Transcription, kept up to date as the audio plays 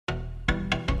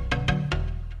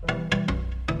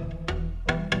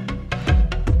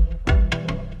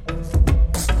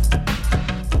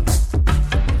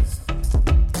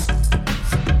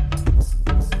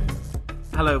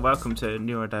welcome to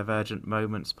Neurodivergent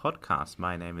Moments podcast.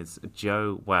 My name is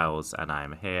Joe Wells, and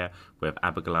I'm here with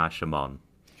Abigail Shimon.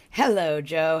 Hello,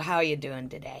 Joe. How are you doing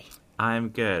today? I'm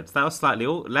good. That was slightly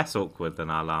less awkward than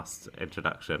our last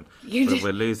introduction.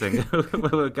 We're losing.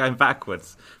 We're going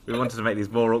backwards. We wanted to make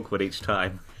these more awkward each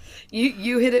time.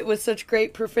 You hit it with such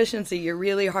great proficiency. You're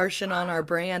really harshing on our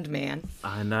brand, man.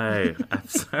 I know. I'm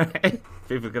sorry.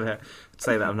 People are going to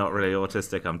say that I'm not really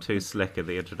autistic. I'm too slick in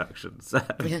the introductions.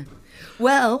 Yeah.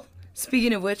 Well,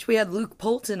 speaking of which, we had Luke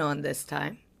Poulton on this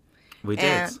time. We did.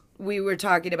 And we were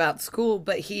talking about school,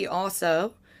 but he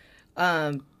also,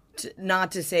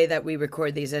 not to say that we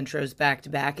record these intros back to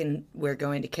back and we're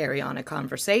going to carry on a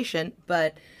conversation,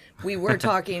 but we were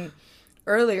talking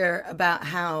earlier about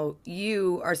how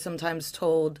you are sometimes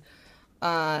told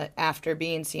after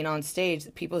being seen on stage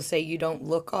that people say you don't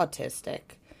look autistic.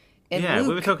 And yeah, Luke,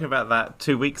 we were talking about that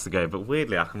 2 weeks ago, but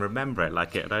weirdly I can remember it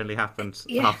like it had only happened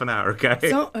half an hour ago.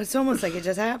 So it's almost like it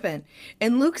just happened.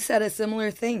 And Luke said a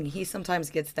similar thing. He sometimes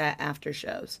gets that after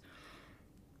shows.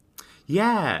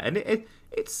 Yeah, and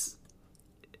it's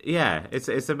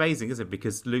amazing, isn't it?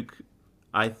 Because Luke,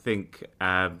 I think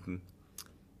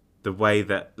the way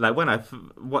that, like, when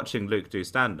I'm watching Luke do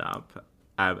stand up,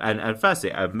 and firstly,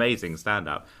 amazing stand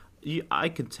up, I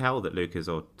can tell that Luke is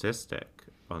autistic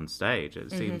on stage. It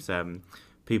seems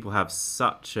people have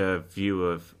such a view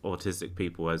of autistic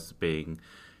people as being,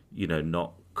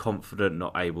 not confident,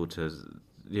 not able to,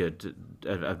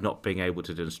 of not being able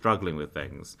to do, and struggling with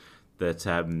things, that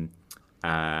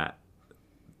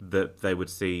that they would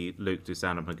see Luke do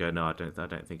stand up and go, no, I don't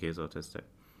think he's autistic.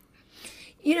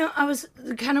 I was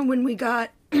kind of, when we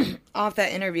got off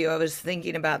that interview, I was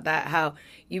thinking about that, how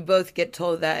you both get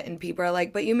told that and people are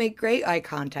like, but you make great eye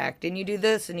contact and you do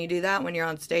this and you do that when you're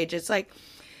on stage. It's like,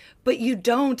 but you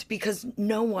don't, because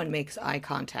no one makes eye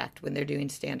contact when they're doing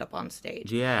stand-up on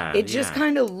stage. Yeah. It just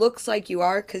kind of looks like you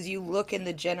are because you look in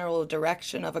the general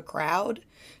direction of a crowd.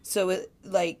 So it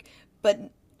but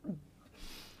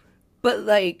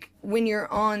like when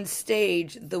you're on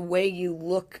stage, the way you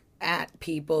look at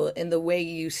people and the way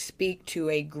you speak to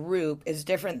a group is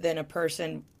different than a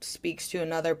person speaks to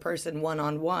another person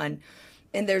one-on-one.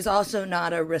 And there's also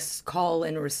not a call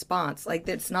and response. Like,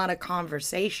 it's not a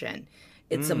conversation.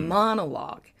 It's a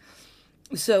monologue.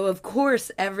 So, of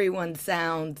course, everyone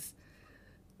sounds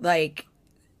like,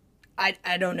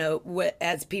 I don't know, what,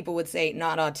 as people would say,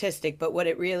 not autistic, but what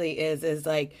it really is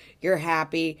like, you're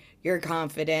happy, you're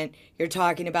confident, you're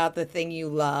talking about the thing you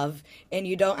love, and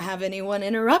you don't have anyone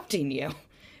interrupting you.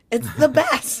 It's the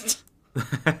best.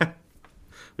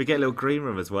 We get a little green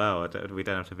room as well. We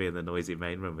don't have to be in the noisy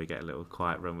main room. We get a little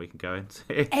quiet room we can go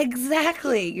into.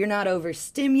 Exactly. You're not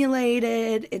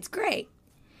overstimulated. It's great.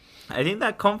 I think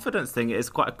that confidence thing is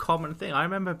quite a common thing. I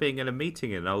remember being in a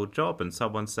meeting in an old job and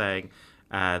someone saying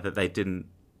that they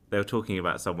were talking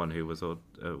about someone who was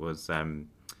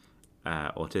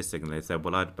autistic, and they said,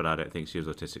 well, but I don't think she was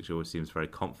autistic. She always seems very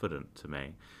confident to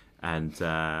me. And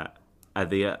they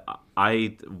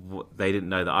didn't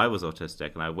know that I was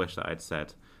autistic, and I wish that I'd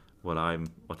said, well, I'm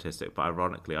autistic, but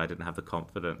ironically, I didn't have the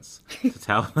confidence to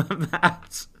tell them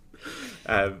that.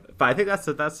 But I think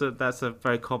that's a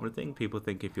very common thing. People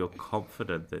think if you're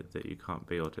confident that you can't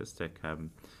be autistic,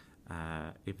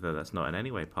 even though that's not in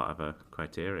any way part of a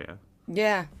criteria.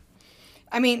 Yeah.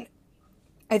 I mean,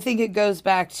 I think it goes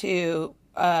back to,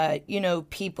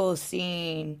 people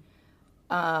seeing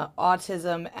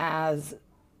autism as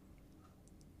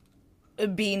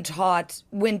being taught.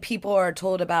 When people are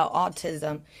told about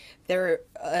autism,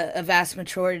 a vast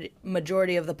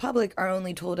majority of the public are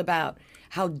only told about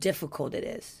how difficult it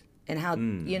is and how,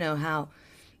 how,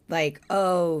 like,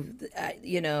 all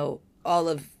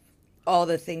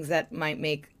the things that might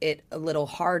make it a little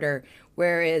harder,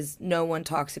 whereas no one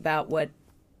talks about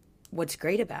what's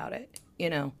great about it,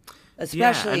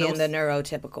 especially in the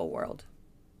neurotypical world,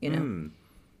 And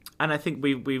I think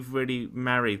we've really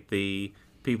married the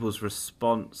people's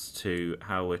response to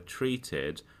how we're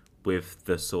treated with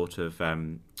the sort of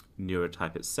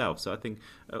neurotype itself. So I think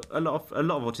a lot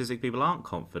of autistic people aren't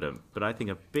confident, but I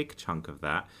think a big chunk of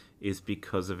that is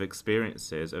because of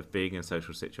experiences of being in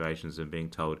social situations and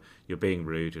being told you're being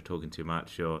rude, you're talking too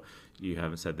much, you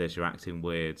haven't said this, you're acting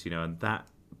weird, and that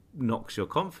knocks your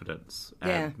confidence.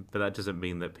 But that doesn't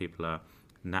mean that people are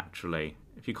naturally,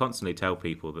 if you constantly tell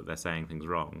people that they're saying things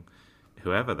wrong,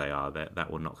 whoever they are,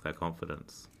 that will knock their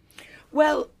confidence.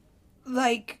 Well,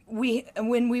 like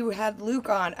when we had Luke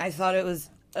on, I thought it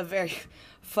was a very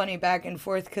funny back and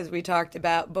forth because we talked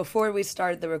about, before we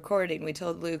started the recording, we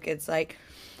told Luke, it's like,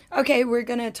 okay, we're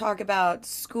going to talk about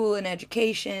school and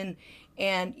education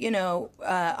And,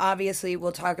 obviously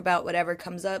we'll talk about whatever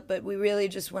comes up, but we really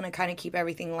just want to kind of keep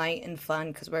everything light and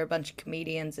fun because we're a bunch of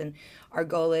comedians and our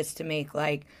goal is to make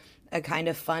like a kind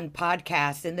of fun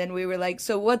podcast. And then we were like,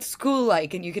 so what's school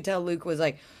like? And you could tell Luke was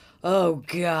like, oh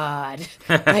God,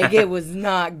 like it was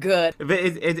not good. But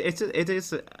it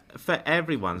is for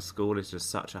everyone. School is just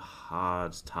such a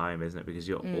hard time, isn't it? Because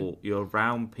you're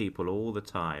around people all the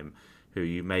time who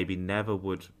you maybe never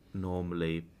would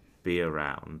normally be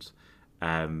around.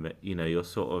 You're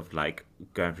sort of like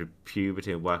going through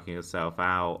puberty and working yourself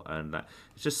out, and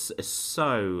it's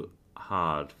so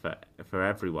hard for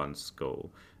everyone's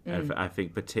school. And I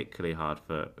think particularly hard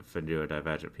for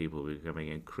neurodivergent people becoming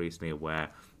increasingly aware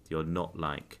you're not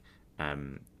like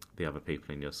the other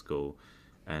people in your school,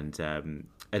 and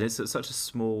it's such a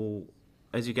small.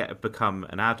 As you become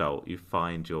an adult, you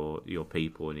find your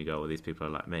people, and you go, "Well, these people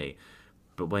are like me."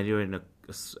 But when you're in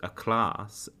a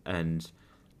class and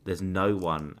there's no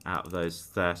one out of those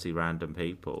 30 random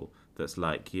people that's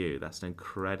like you, that's an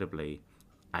incredibly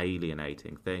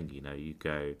alienating thing. You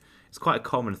go. It's quite a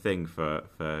common thing for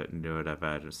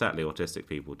neurodivergent, certainly autistic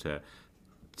people, to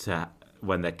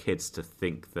when they're kids to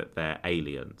think that they're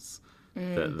aliens.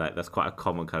 That's quite a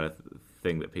common kind of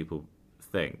thing that people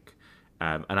think,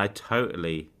 and I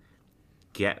totally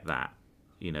get that.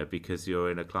 Because you're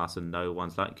in a class and no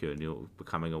one's like you, and you're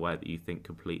becoming aware that you think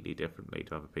completely differently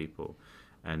to other people,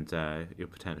 and you're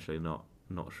potentially not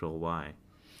sure why.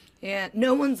 Yeah,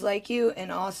 no one's like you,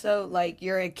 and also, like,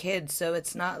 you're a kid, so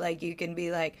it's not like you can be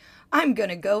like, I'm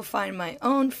gonna go find my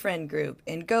own friend group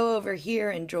and go over here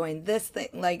and join this thing.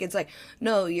 Like, it's like,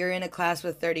 no, you're in a class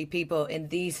with 30 people, and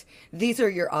these are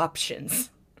your options.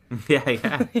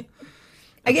 Yeah.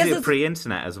 I guess it's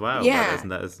pre-internet as well. Yeah.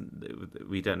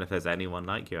 We don't know if there's anyone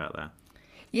like you out there.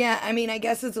 Yeah, I mean, I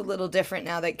guess it's a little different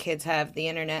now that kids have the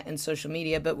internet and social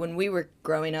media, but when we were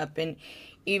growing up, and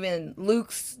even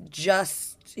Luke's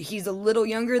he's a little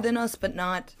younger than us, but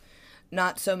not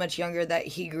so much younger that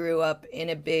he grew up in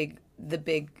the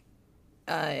big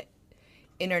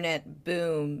internet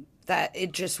boom, that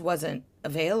it just wasn't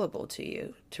available to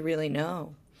you to really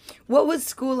know. What was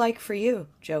school like for you,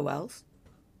 Joe Wells?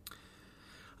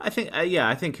 I think,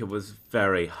 I think it was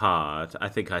very hard. I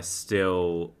think I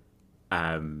still,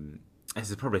 this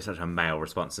is probably such a male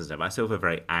response, isn't it? But I still feel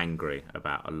very angry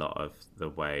about a lot of the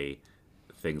way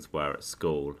things were at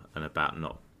school, and about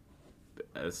not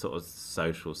sort of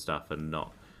social stuff, and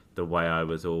not the way I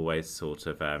was always sort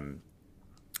of, I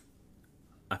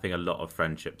think a lot of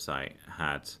friendships I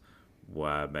had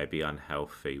were maybe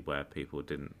unhealthy, where people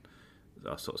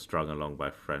are sort of strung along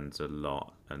by friends a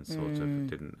lot, and sort of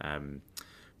didn't,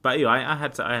 but I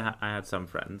had some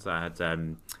friends. I had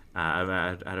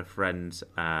a friend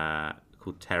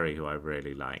called Terry, who I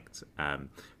really liked,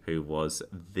 who was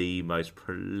the most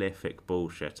prolific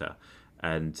bullshitter,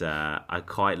 and I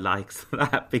quite liked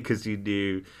that, because you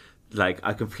knew, like,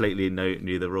 I completely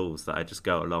knew the rules, that I just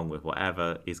go along with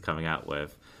whatever he's coming out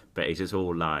with. But it's just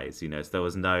all lies, So there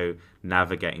was no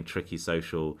navigating tricky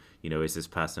social, is this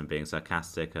person being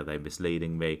sarcastic? Are they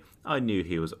misleading me? I knew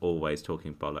he was always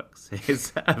talking bollocks.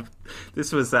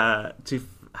 This was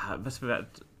must have been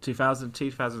about 2000,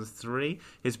 2003.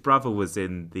 His brother was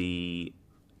in the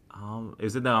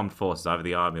armed forces, either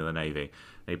the army or the navy.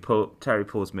 And Terry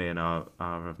pulls me and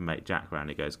our mate Jack around.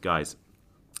 He goes, guys,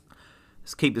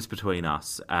 let's keep this between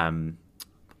us. I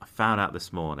found out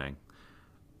this morning,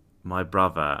 my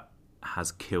brother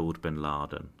has killed bin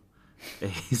Laden.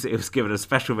 He was given a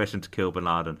special mission to kill bin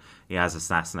Laden. He has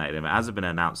assassinated him. It hasn't been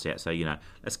announced yet, so,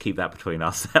 let's keep that between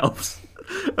ourselves.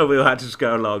 And we all had to just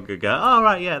go along and go, oh,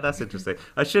 right, yeah, that's interesting.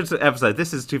 I should emphasize,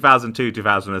 this is 2002,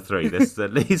 2003. This is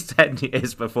at least 10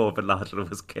 years before bin Laden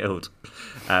was killed.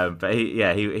 But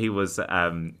he was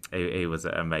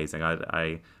amazing.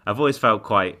 I've always felt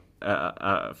quite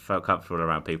felt comfortable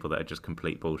around people that are just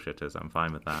complete bullshitters. I'm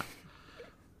fine with that.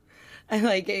 I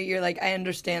like it. You're like, I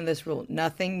understand this rule.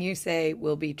 Nothing you say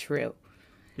will be true.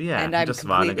 Yeah, and I'm just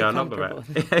smile and go along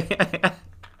with it.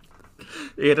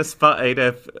 He had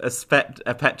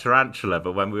a pet tarantula,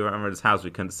 but when we were in his house, we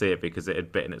couldn't see it because it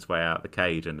had bitten its way out of the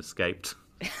cage and escaped.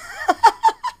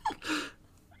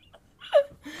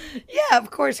 Yeah,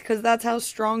 of course, because that's how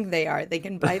strong they are. They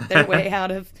can bite their way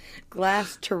out of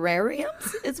glass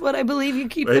terrariums, is what I believe you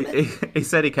keep them in. He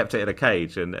said he kept it in a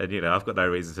cage, and I've got no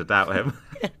reason to doubt him.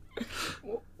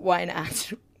 Why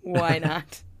not? Why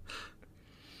not?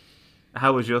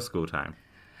 How was your school time?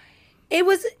 It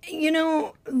was, it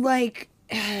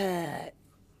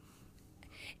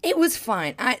was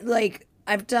fine.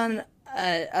 I've done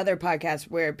other podcasts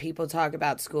where people talk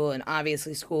about school, and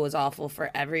obviously school is awful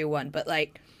for everyone, but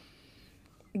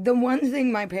The one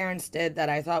thing my parents did that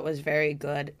I thought was very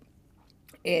good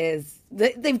is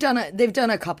they've done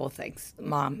a couple things.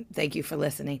 Mom, thank you for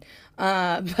listening.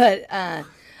 But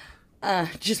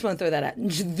just want to throw that out.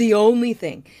 The only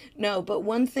thing, no, but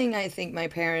one thing I think my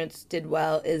parents did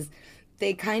well is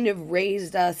they kind of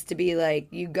raised us to be like,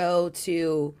 you go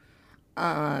to,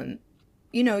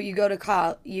 you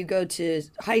go to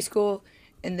high school,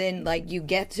 and then like you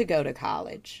get to go to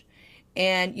college,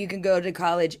 and you can go to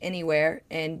college anywhere,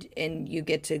 and you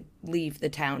get to leave the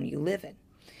town you live in.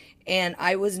 And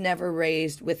I was never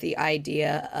raised with the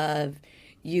idea of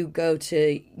you go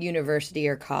to university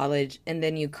or college and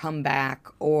then you come back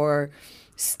or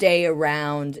stay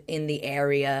around in the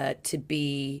area to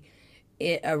be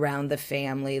around the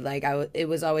family. Like it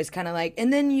was always kind of like,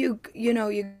 and then you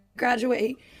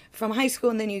graduate from high school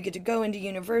and then you get to go into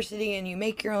university and you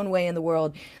make your own way in the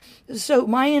world. So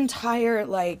my entire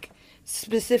like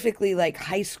specifically like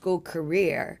high school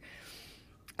career,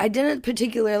 I didn't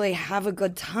particularly have a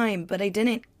good time, but I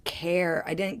didn't care.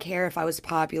 I didn't care if I was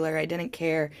popular. I didn't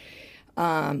care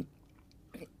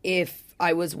if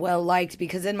I was well liked,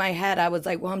 because in my head I was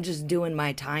like, well, I'm just doing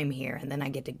my time here and then I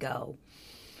get to go.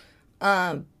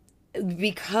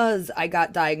 Because I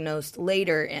got diagnosed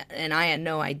later and I had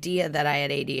no idea that I had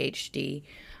ADHD.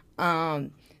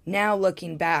 Now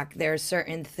looking back, there are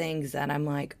certain things that I'm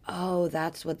like, oh,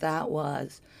 that's what that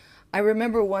was. I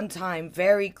remember one time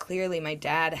very clearly my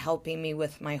dad helping me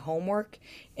with my homework,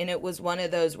 and it was one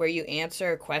of those where you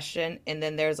answer a question and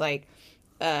then there's like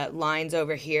lines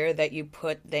over here that you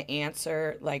put the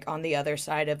answer like on the other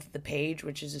side of the page,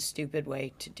 which is a stupid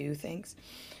way to do things,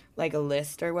 like a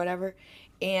list or whatever.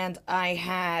 And I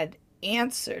had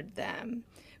answered them,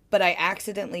 but I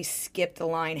accidentally skipped a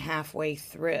line halfway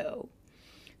through.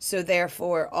 So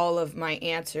therefore, all of my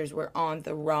answers were on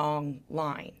the wrong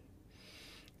line.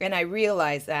 And I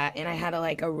realized that, and I had to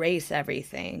like erase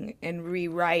everything and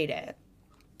rewrite it.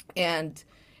 And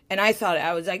I thought,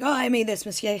 I was like, oh, I made this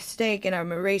mistake and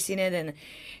I'm erasing it.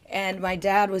 And my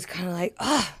dad was kind of like,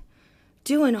 oh,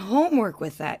 doing homework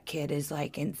with that kid is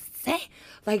like insane.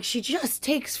 Like she just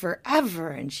takes forever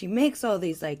and she makes all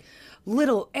these like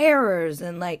little errors.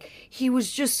 And like he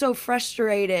was just so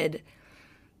frustrated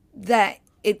that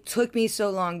it took me so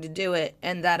long to do it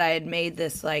and that I had made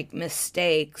this like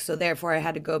mistake. So therefore I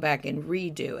had to go back and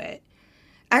redo it.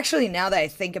 Actually, now that I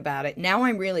think about it, now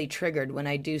I'm really triggered when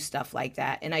I do stuff like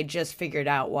that. And I just figured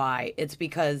out why. It's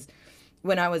because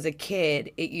when I was a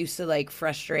kid, it used to like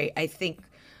frustrate, I think,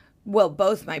 well,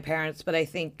 both my parents, but I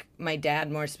think my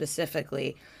dad more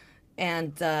specifically.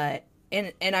 And I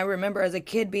remember as a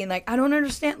kid being like, I don't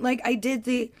understand. Like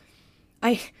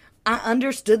I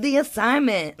understood the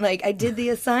assignment. Like I did the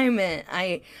assignment.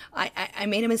 I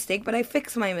made a mistake, but I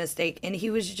fixed my mistake. And he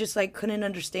was just like, couldn't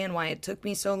understand why it took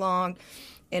me so long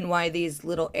and why these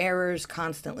little errors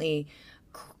constantly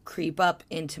creep up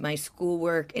into my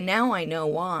schoolwork. And now I know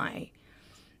why.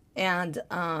 And,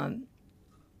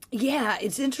 yeah,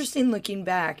 it's interesting looking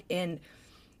back and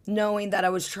knowing that I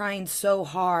was trying so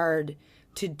hard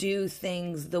to do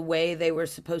things the way they were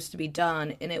supposed to be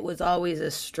done. And it was always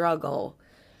a struggle.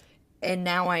 And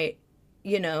now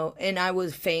and I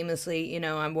was famously,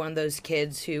 I'm one of those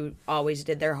kids who always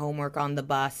did their homework on the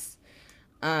bus,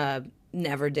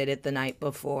 never did it the night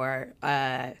before.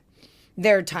 There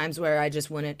are times where I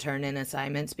just wouldn't turn in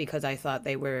assignments because I thought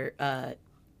they were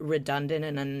redundant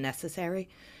and unnecessary.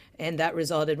 And that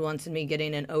resulted once in me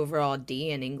getting an overall D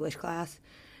in English class.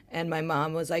 And my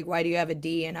mom was like, why do you have a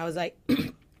D? And I was like,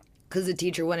 because the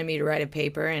teacher wanted me to write a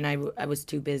paper and I was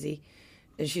too busy.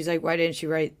 And she's like, why didn't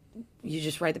you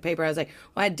just write the paper? I was like,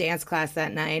 well, I had dance class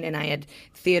that night and I had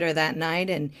theater that night.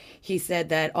 And he said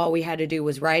that all we had to do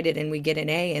was write it and we get an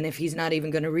A. And if he's not even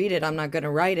going to read it, I'm not going to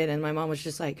write it. And my mom was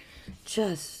just like,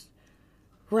 just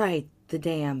write the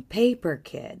damn paper,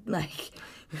 kid. Like,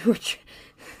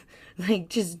 like,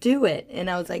 just do it. And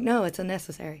I was like, no, it's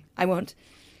unnecessary. I won't.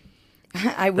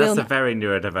 I will. That's a very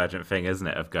neurodivergent thing, isn't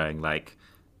it? Of going like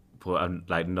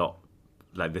not.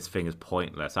 Like this thing is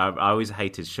pointless. I always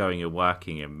hated showing you're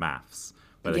working in maths.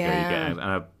 But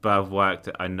I've worked.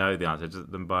 I know the answer.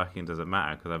 The working doesn't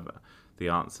matter because the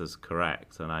answer's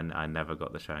correct, and I never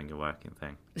got the showing you're working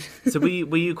thing. So were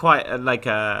you quite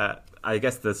I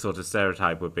guess the sort of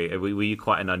stereotype would be were you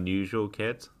quite an unusual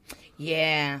kid?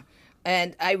 Yeah,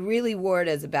 and I really wore it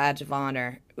as a badge of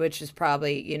honor, which is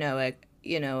probably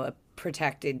a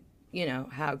protected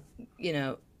how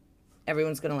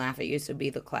everyone's going to laugh at you, so be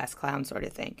the class clown sort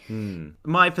of thing.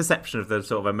 My perception of the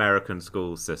sort of American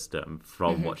school system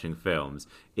from watching films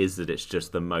is that it's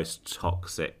just the most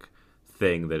toxic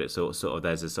thing, that it's sort of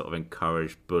there's a sort of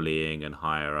encouraged bullying and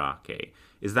hierarchy.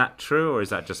 Is that true, or is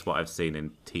that just what I've seen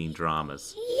in teen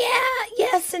dramas? Yeah,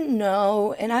 yes and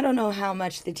no. And I don't know how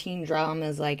much the teen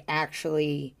dramas like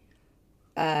actually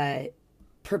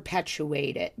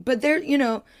perpetuate it. But there,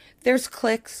 there's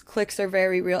cliques. Cliques are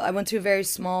very real. I went to a very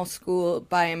small school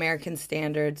by American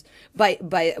standards. By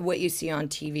what you see on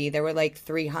TV, there were like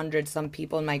 300 some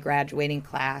people in my graduating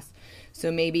class.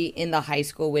 So maybe in the high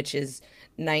school, which is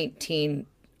 19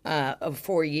 of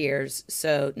 4 years,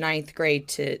 so ninth grade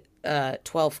to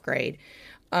 12th grade,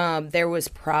 there was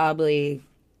probably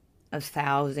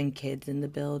 1,000 kids in the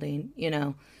building.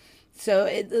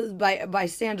 So by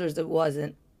standards, it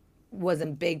wasn't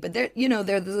big, but they're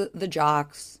the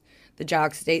jocks. The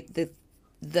jocks date the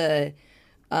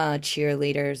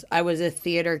cheerleaders. I was a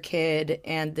theater kid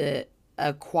and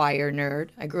a choir nerd.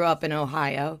 I grew up in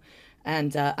Ohio,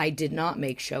 and I did not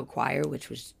make show choir, which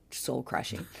was soul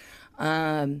crushing.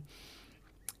 But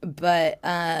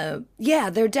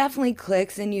yeah, they're definitely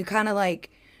cliques, and you kind of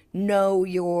like know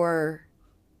your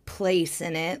place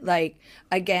in it. Like,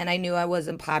 again, I knew I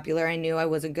wasn't popular. I knew I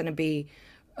wasn't going to be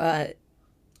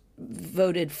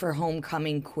voted for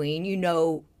homecoming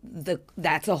queen.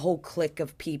 That's a whole clique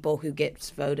of people who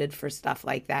gets voted for stuff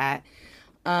like that.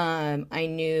 I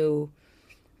knew.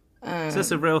 So it's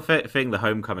a real thing, the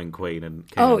homecoming queen and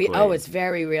king Oh, and queen. oh, it's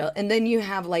very real. And then you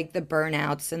have like the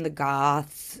burnouts and the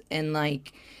goths, and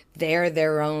like they're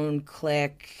their own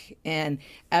clique, and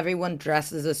everyone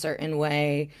dresses a certain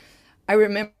way. I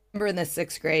remember in the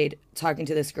 6th grade talking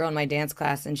to this girl in my dance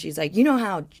class, and she's like,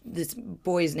 how this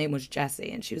boy's name was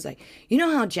Jesse, and she was like,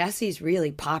 how Jesse's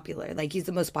really popular, like he's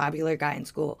the most popular guy in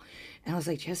school. And I was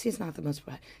like, Jesse's not the most.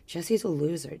 Jesse's a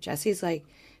loser. Jesse's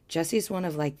one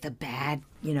of like the bad,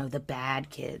 the bad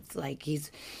kids. Like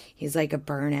he's like a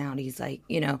burnout. He's like,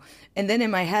 and then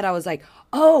in my head I was like,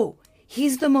 oh,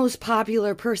 he's the most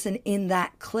popular person in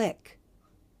that clique.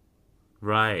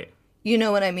 Right. You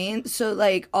know what I mean? So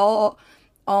like all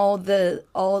the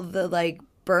like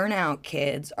burnout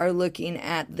kids are looking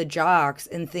at the jocks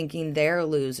and thinking they're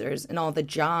losers, and all the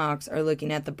jocks are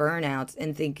looking at the burnouts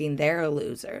and thinking they're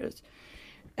losers.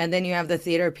 And then you have the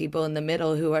theater people in the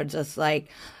middle who are just like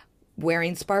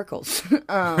wearing sparkles.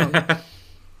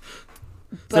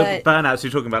 So burnouts,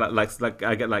 you're talking about like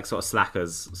I get like sort of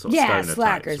slackers, sort of stoner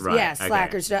slackers, types. Right. yeah,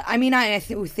 slackers. I mean, I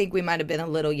think we might have been a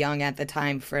little young at the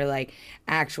time for like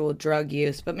actual drug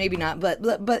use, but maybe not.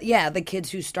 But yeah, the kids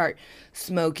who start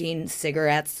smoking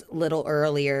cigarettes a little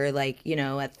earlier, like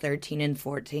at 13 and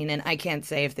 14. And I can't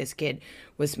say if this kid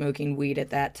was smoking weed at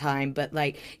that time, but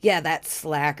like, yeah, that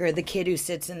slacker, the kid who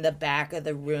sits in the back of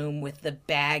the room with the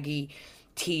baggy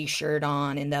t-shirt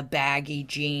on and the baggy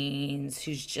jeans,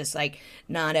 who's just like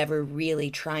not ever really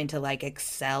trying to like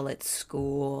excel at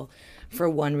school for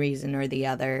one reason or the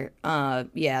other.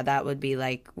 Yeah, that would be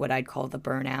like what I'd call the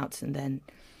burnouts. And then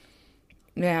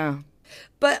yeah,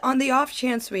 but on the off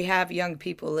chance we have young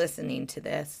people listening to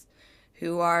this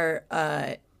who are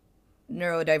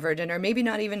neurodivergent, or maybe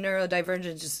not even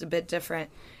neurodivergent, just a bit different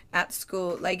at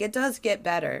school, like it does get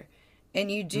better. And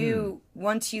you do,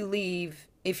 once you leave,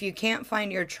 if you can't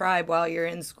find your tribe while you're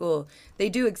in school, they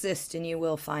do exist and you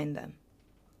will find them.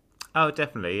 Oh,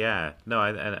 definitely, yeah. No,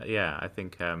 I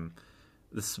think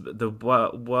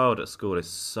the world at school is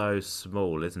so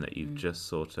small, isn't it? You've just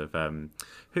sort of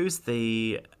who's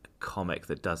the comic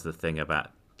that does the thing about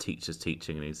teachers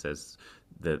teaching, and he says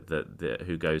the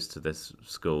who goes to this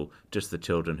school, just the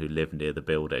children who live near the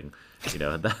building.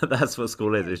 That's what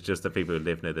school is. It's just the people who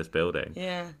live near this building.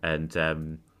 Yeah.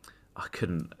 And I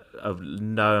couldn't,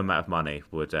 no amount of money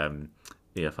would,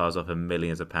 if I was offered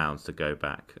millions of pounds to go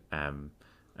back and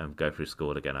go through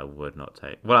school again, I would not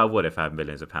take. Well, I would if I had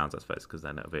millions of pounds, I suppose, because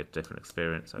then it would be a different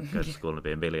experience. I'd go to school and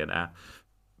be a millionaire.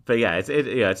 But yeah,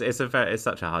 it's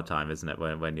such a hard time, isn't it?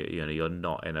 When you're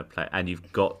not in a place and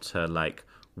you've got to like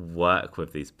work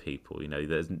with these people.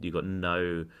 You've got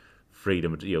no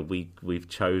freedom. We've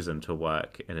chosen to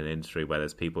work in an industry where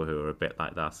there's people who are a bit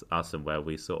like us, and where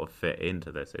we sort of fit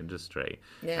into this industry.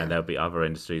 Yeah. And there'll be other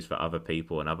industries for other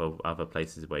people and other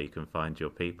places where you can find your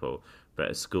people. But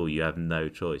at school, you have no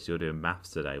choice. You're doing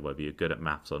maths today, whether you're good at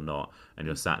maths or not, and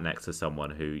you're sat next to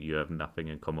someone who you have nothing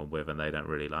in common with, and they don't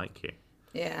really like you.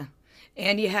 Yeah,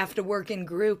 and you have to work in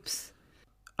groups.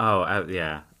 Oh,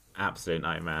 yeah. Absolute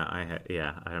nightmare. I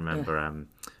remember. And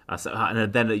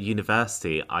then at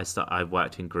university, I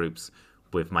worked in groups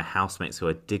with my housemates who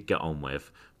I did get on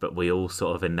with, but we all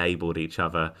sort of enabled each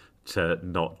other to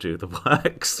not do the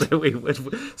work. So we would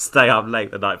stay up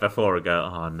late the night before and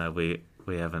go, "Oh no, we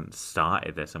haven't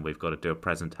started this, and we've got to do a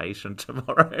presentation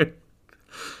tomorrow."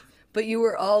 But you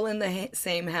were all in the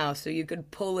same house, so you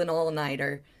could pull an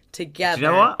all-nighter together. Do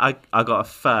you know what? I got a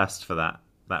first for that.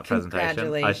 that presentation. I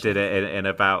Congratulations. did it in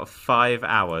about 5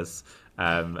 hours,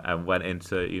 and went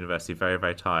into university very,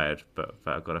 very tired, but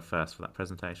I got a first for that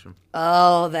presentation.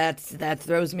 Oh, that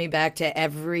throws me back to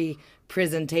every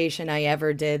presentation I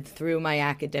ever did through my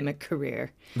academic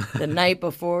career. The night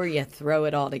before, you throw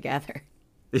it all together.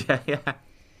 Yeah, yeah.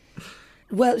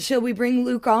 Well, shall we bring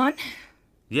Luke on?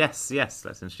 Yes, yes.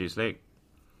 Let's introduce Luke.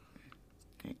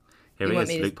 Here You he want is,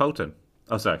 me to- Luke Poulton.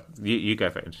 Oh, sorry. You go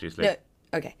for it. Introduce Luke.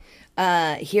 No, okay.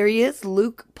 Here he is,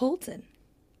 Luke Poulton.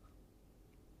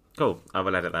 Cool. I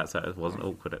will edit that so it wasn't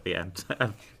awkward at the end.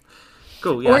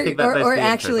 Cool. Yeah, I think that Or, those or the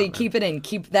actually, intros, aren't keep it in.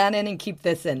 Keep that in and keep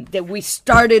this in. That we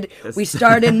started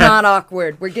not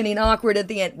awkward. We're getting awkward at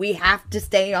the end. We have to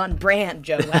stay on brand,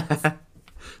 Joe West. they?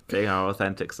 Being our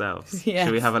authentic selves. Yes.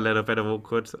 Should we have a little bit of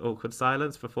awkward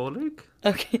silence before Luke?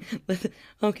 Okay.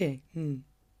 Okay.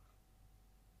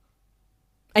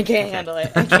 I can't handle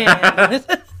it. I can't handle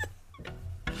it.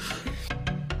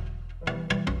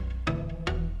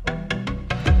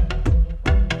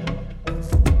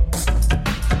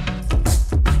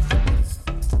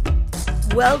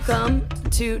 Welcome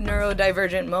to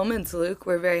Neurodivergent Moments, Luke.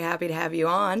 We're very happy to have you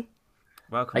on.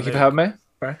 Welcome. Thank you Luke. for having me.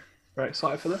 Very, very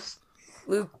excited for this.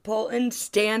 Luke Poulton,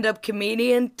 stand-up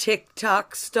comedian,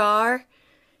 TikTok star,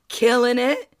 killing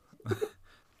it.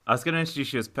 I was going to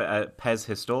introduce you as Pez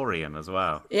historian as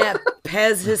well. Yeah,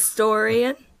 Pez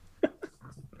historian.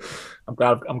 I'm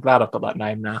glad I've got that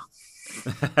name now.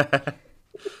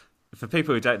 For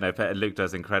people who don't know, Luke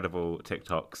does incredible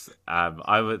TikToks.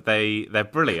 They're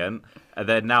brilliant.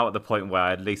 They're now at the point where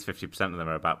at least 50% of them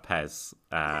are about Pez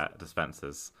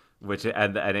dispensers,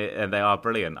 and they are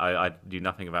brilliant. I knew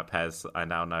nothing about Pez. I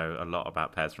now know a lot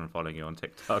about Pez from following you on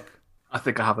TikTok. I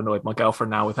think I have annoyed my girlfriend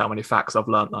now with how many facts I've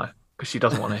learnt though, because she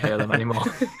doesn't want to hear them anymore.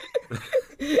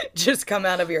 Just come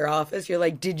out of your office. You're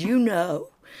like, did you know?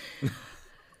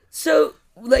 So,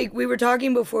 like we were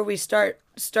talking before we started,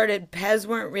 Pez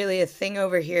weren't really a thing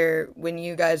over here when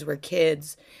you guys were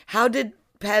kids. How did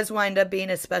Pez wind up being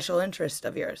a special interest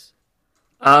of yours?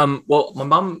 Well, my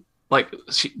mum,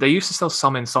 they used to sell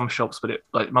some in some shops, but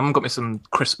my mum got me some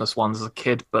Christmas ones as a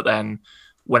kid. But then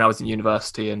when I was in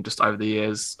university and just over the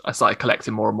years, I started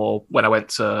collecting more and more. When I went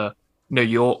to New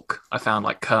York, I found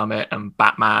like Kermit and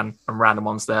Batman and random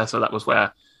ones there. So that was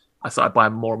where I started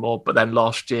buying more and more. But then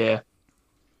last year,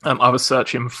 I was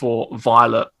searching for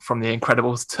Violet from The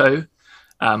Incredibles 2,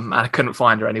 and I couldn't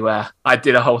find her anywhere. I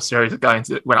did a whole series of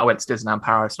when I went to Disneyland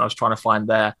Paris, and I was trying to find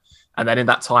there. And then in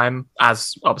that time,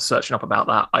 as I was searching up about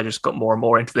that, I just got more and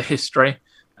more into the history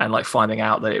and like finding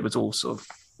out that it was all sort of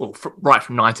right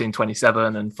from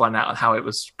 1927, and finding out how it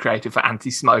was created for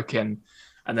anti-smoking,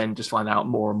 and then just finding out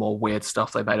more and more weird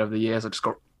stuff they made over the years. I just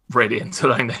got really into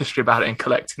learning the history about it and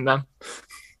collecting them.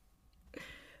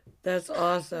 That's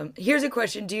awesome. Here's a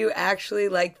question. Do you actually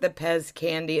like the Pez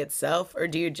candy itself, or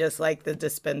do you just like the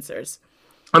dispensers?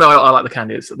 I know I like the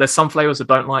candies. There's some flavors I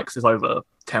don't like, 'cause there's over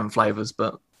 10 flavors,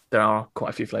 but there are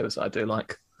quite a few flavors that I do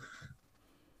like.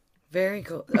 Very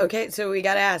cool. Okay, so we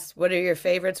got to ask, what are your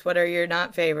favorites? What are your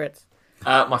not favorites?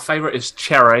 My favorite is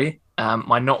cherry.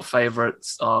 My not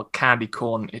favorites are candy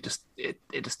corn. It just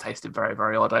tasted very,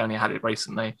 very odd. I only had it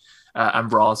recently.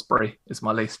 And raspberry is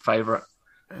my least favorite.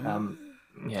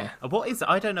 Yeah. What is?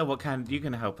 I don't know what you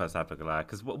can help us, Abigail,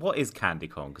 because what is candy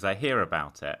corn? Because I hear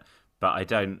about it, but I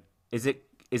don't. Is it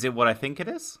what I think it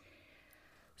is?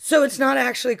 So it's not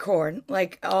actually corn,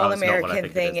 like all it's not what I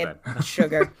American think thing. it is, It's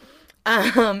sugar.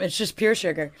 It's just pure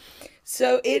sugar.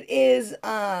 So it is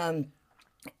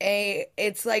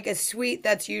it's like a sweet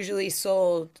that's usually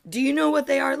sold. Do you know what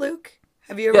they are, Luke?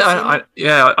 Have you ever seen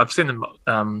them? I've seen them.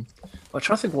 I'm trying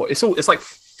to think what it's like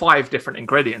 5 different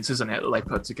ingredients, isn't it, that they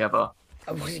put together?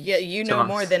 Yeah, you know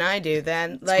more than I do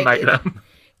then. To make them.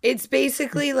 It's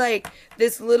basically like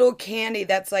this little candy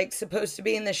that's like supposed to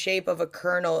be in the shape of a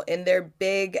kernel, and they're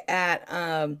big at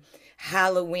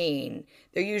Halloween.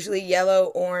 They're usually yellow,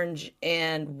 orange,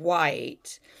 and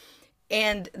white.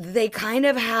 And they kind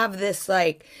of have this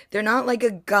like, they're not like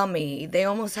a gummy. They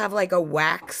almost have like a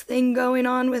wax thing going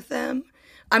on with them.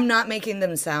 I'm not making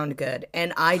them sound good,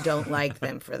 and I don't like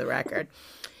them, for the record.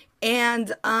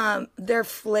 And their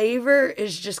flavor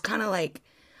is just kind of like,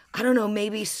 I don't know,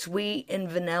 maybe sweet and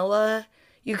vanilla.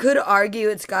 You could argue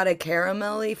it's got a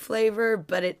caramelly flavor,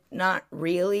 but it not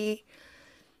really.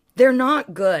 They're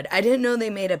not good. I didn't know they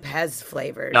made a Pez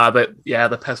flavor. No, but yeah,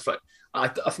 the Pez flavor. I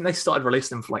think they started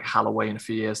releasing them for like Halloween a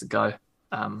few years ago.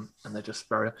 And they're just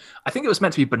very. I think it was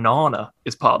meant to be banana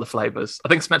is part of the flavors. I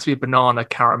think it's meant to be banana,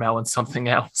 caramel, and something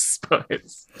else, but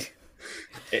it's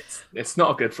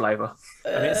not a good flavor. I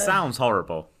mean, it sounds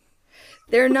horrible.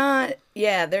 They're not.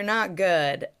 Yeah, they're not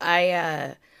good.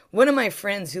 One of my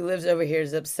friends who lives over here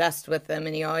is obsessed with them,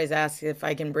 and he always asks if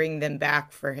I can bring them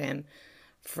back for him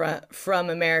from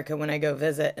America when I go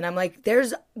visit. And I'm like,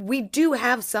 we do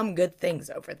have some good things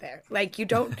over there. Like, you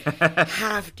don't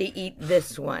have to eat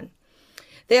this one.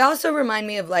 They also remind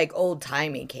me of like old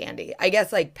timey candy. I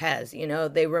guess like Pez,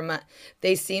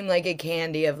 they seem like a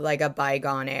candy of like a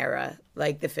bygone era,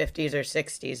 like the 50s or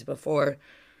 60s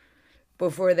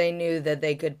before they knew that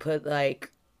they could put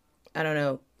like, I don't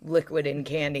know, liquid in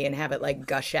candy and have it like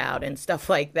gush out and stuff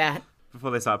like that. Before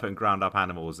they started putting ground up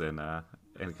animals in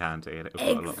candy, it was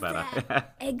a lot better.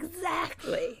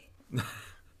 Exactly.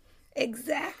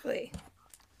 Exactly.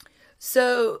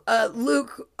 So,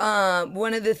 Luke,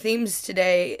 one of the themes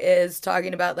today is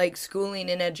talking about like schooling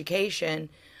and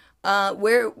education.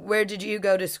 Where did you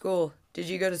go to school? Did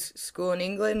you go to school in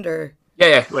England or?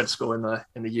 Yeah, went to school in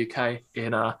the UK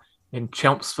in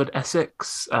Chelmsford,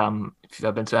 Essex. If you've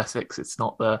ever been to Essex, it's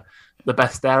not the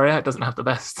best area. It doesn't have the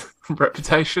best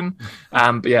reputation.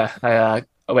 But yeah, I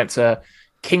went to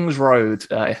King's Road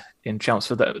in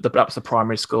Chelmsford. That was the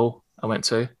primary school I went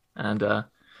to, and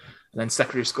then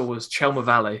secondary school was Chelmer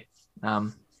Valley.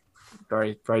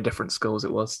 Very, very different schools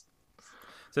it was.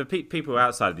 So people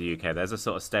outside the UK, there's a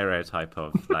sort of stereotype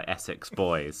of like Essex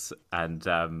boys, and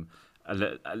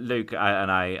Luke,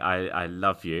 I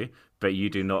love you, but you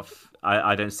do not.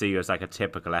 I don't see you as like a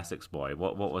typical Essex boy.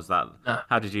 What was that?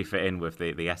 How did you fit in with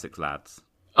the Essex lads?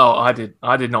 Oh, I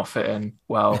did not fit in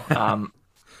well,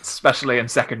 especially in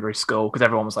secondary school because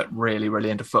everyone was like really, really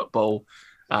into football.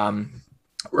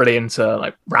 Really into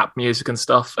like rap music and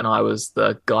stuff, and I was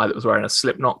the guy that was wearing a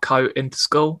Slipknot coat into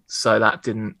school, so that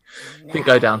didn't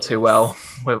go down too well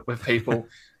with people.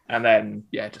 And then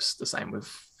just the same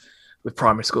with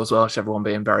primary school as well, just everyone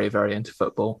being very, very into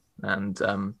football. And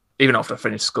even after I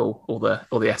finished school, all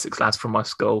the Essex lads from my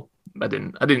school, I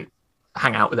didn't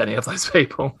hang out with any of those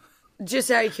people.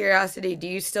 Just out of curiosity, do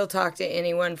you still talk to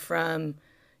anyone from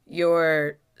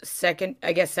your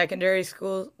secondary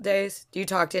school days? Do you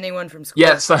talk to anyone from school?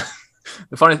 Yeah, so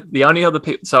the only other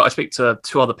people, so I speak to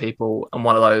two other people, and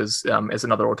one of those is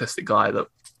another autistic guy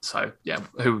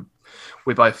who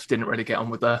we both didn't really get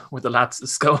on with the lads at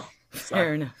school. So,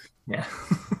 fair enough. Yeah.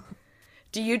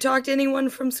 Do you talk to anyone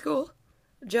from school,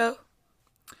 Joe?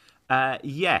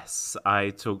 Yes, I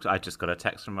just got a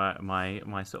text from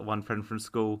my sort of one friend from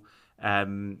school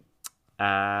before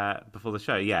the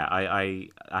show. Yeah, I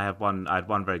had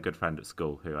one very good friend at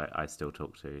school who I still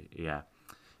talk to. Yeah,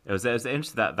 it was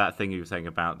interesting that thing you were saying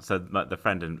about. So the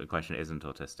friend in question isn't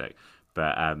autistic,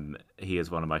 but he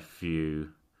is one of my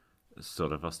few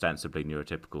sort of ostensibly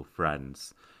neurotypical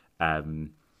friends.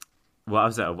 Well, I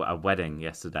was at a wedding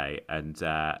yesterday, and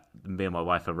me and my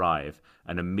wife arrive,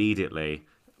 and immediately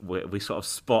we sort of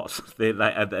spot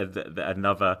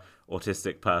another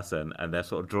autistic person, and they're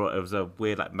sort of it was a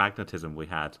weird like magnetism we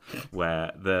had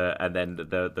where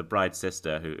the bride's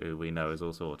sister who we know is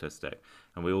also autistic,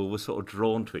 and we all were sort of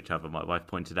drawn to each other. My wife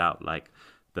pointed out like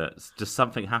that just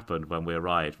something happened when we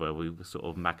arrived where we were sort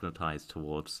of magnetized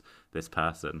towards this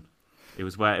person. It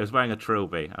was wearing a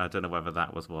trilby. I don't know whether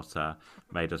that was what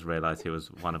made us realize he was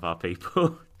one of our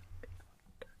people.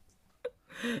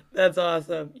 That's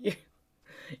awesome.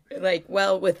 Like,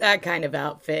 well, with that kind of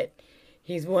outfit,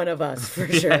 he's one of us for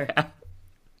sure.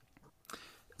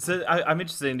 So I'm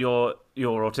interested in your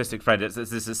autistic friend. This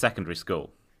is secondary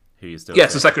school. Who you still? Yeah,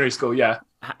 it's a secondary school. Yeah.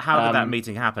 How did that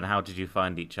meeting happen? How did you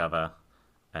find each other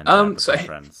and become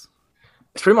friends?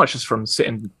 It's pretty much just from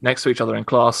sitting next to each other in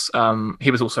class.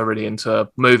 He was also really into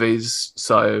movies,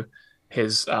 so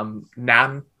his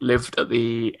nan lived at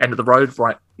the end of the road,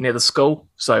 right near the school.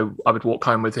 So I would walk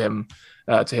home with him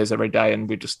to his every day, and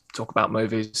we'd just talk about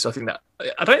movies. So I think that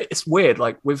it's weird.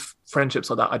 Like with friendships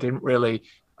like that, I can't really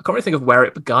think of where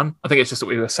it begun. I think it's just that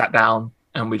we were sat down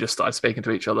and we just started speaking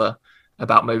to each other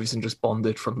about movies and just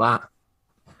bonded from that.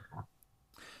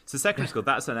 So secondary school,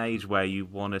 that's an age where you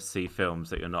want to see films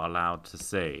that you're not allowed to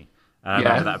see. And I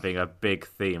remember that being a big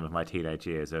theme of my teenage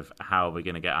years of how are we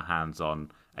going to get our hands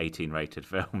on 18-rated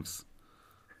films.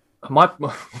 My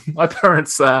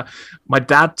parents, my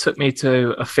dad took me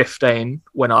to a 15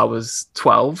 when I was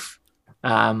 12,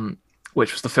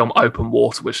 which was the film Open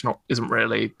Water, which isn't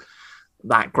really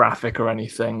that graphic or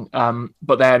anything.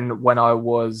 But then when I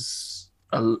was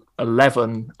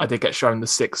 11, I did get shown The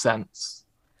Sixth Sense.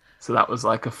 So that was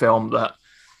like a film that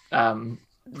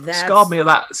scarred me at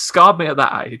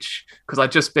that age because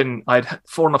I'd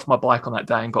fallen off my bike on that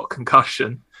day and got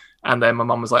concussion, and then my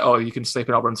mum was like, "Oh, you can sleep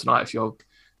in our room tonight if your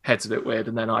head's a bit weird."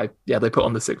 And then they put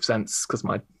on The Sixth Sense because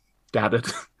my dad had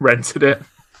rented it.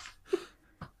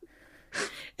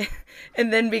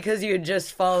 And then because you had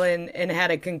just fallen and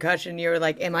had a concussion, you were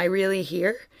like, am I really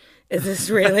here? Is this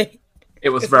really? It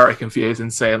was very confusing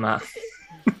seeing that.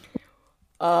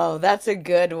 Oh, that's a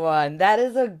good one. That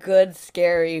is a good,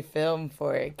 scary film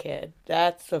for a kid.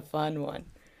 That's a fun one.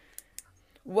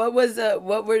 What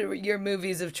were your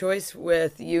movies of choice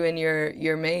with you and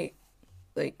your mate?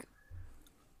 Like,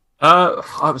 I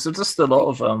was just a lot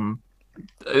of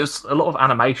it was a lot of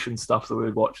animation stuff that we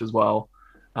would watch as well.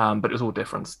 But it was all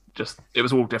different. It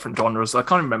was all different genres. I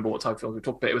can't remember what type of films we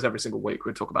talked about. It was every single week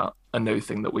we'd talk about a new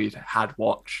thing that we had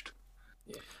watched.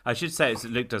 I should say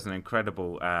Luke does an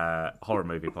incredible horror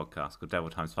movie podcast called Devil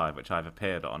Times 5, which I've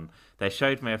appeared on. They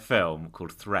showed me a film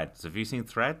called Threads. Have you seen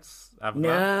Threads?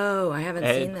 No, I haven't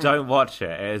seen that. Don't watch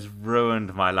it. It has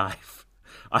ruined my life.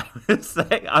 I would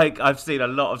say I've seen a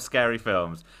lot of scary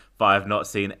films, but I've not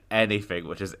seen anything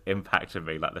which has impacted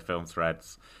me like the film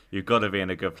Threads. You've got to be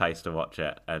in a good place to watch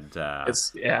it. And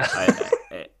It's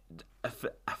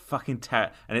fucking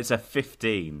terror. And it's a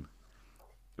 15.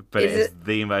 But it's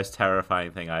the most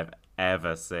terrifying thing I've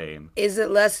ever seen. Is it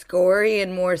less gory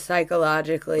and more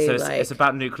psychologically? So it's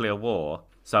about nuclear war.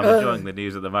 So I'm enjoying the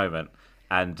news at the moment.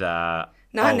 And not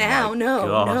now,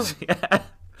 no.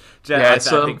 I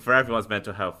think for everyone's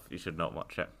mental health, you should not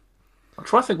watch it. I'm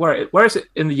trying to think where is it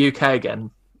in the UK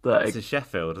again? It's in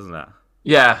Sheffield, isn't it?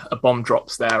 Yeah, a bomb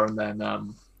drops there, and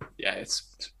then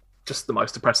it's just the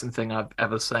most depressing thing I've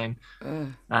ever seen.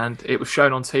 And it was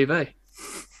shown on TV.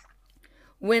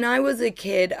 When I was a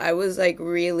kid, I was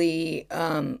really,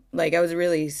 I was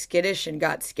really skittish and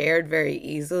got scared very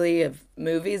easily of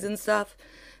movies and stuff.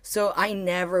 So I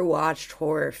never watched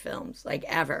horror films,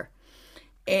 ever.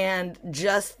 And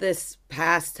just this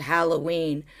past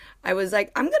Halloween, I was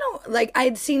like,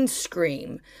 I'd seen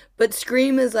Scream. But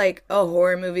Scream is a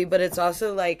horror movie, but it's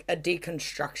also a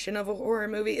deconstruction of a horror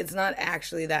movie. It's not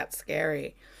actually that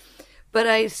scary. But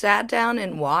I sat down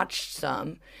and watched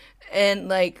some.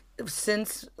 And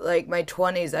since my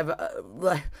 20s, I've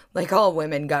like all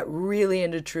women got really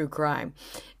into true crime.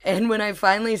 And when I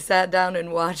finally sat down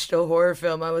and watched a horror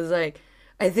film, I was like,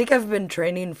 I think I've been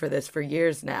training for this for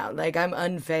years now. I'm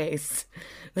unfazed.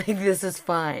 This is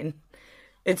fine.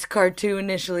 It's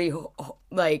cartoonishly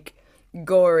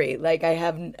gory.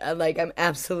 I'm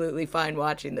absolutely fine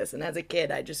watching this. And as a kid,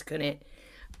 I just couldn't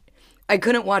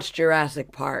watch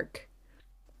Jurassic Park.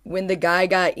 When the guy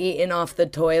got eaten off the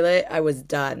toilet, I was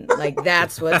done.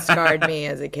 That's what scarred me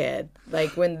as a kid.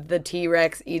 When the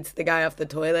T-Rex eats the guy off the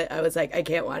toilet, I was like, I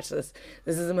can't watch this.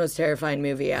 This is the most terrifying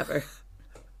movie ever.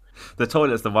 The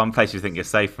toilet's the one place you think you're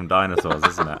safe from dinosaurs,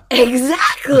 isn't it?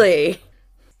 Exactly.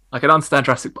 I can understand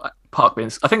Jurassic Park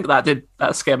being... I think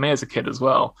that scared me as a kid as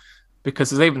well. Because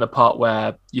there's even the part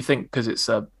where you think, because it's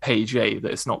a PG,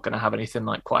 that it's not going to have anything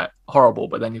quite horrible.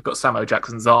 But then you've got Samuel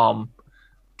Jackson's arm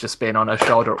just being on her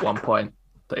shoulder at one point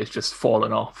that is just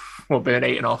fallen off or being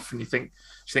eaten off, and she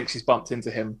thinks she's bumped into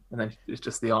him, and then it's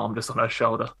just the arm just on her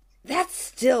shoulder. That's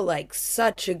still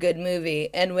such a good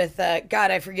movie. And with God,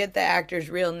 I forget the actor's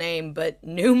real name, but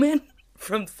Newman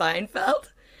from Seinfeld,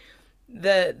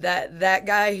 that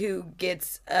guy who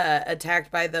gets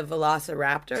attacked by the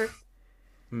Velociraptor.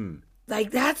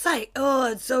 That's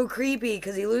it's so creepy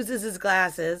because he loses his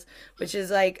glasses, which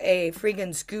is a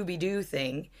freaking Scooby-Doo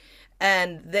thing.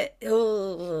 And but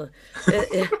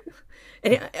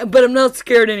I'm not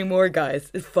scared anymore, guys.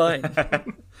 It's fine.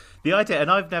 The idea, and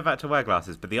I've never had to wear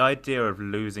glasses, but the idea of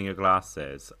losing your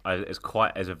glasses is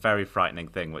a very frightening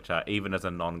thing. Which even as a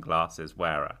non-glasses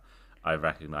wearer, I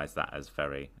recognise that as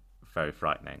very, very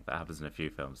frightening. That happens in a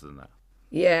few films, doesn't it?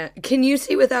 Yeah. Can you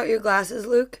see without your glasses,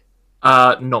 Luke?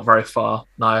 Not very far,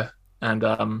 no. And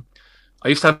I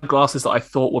used to have glasses that I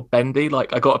thought were bendy.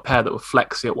 I got a pair that were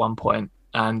flexy at one point.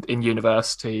 And in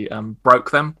university,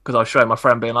 broke them because I was showing my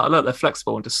friend being like, look, they're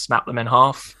flexible, and just snap them in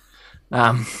half.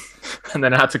 And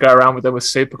then I had to go around with them with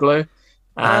super glue.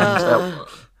 And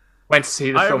went to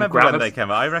see the film I remember Gravity. when they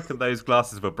came out. I reckon those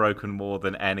glasses were broken more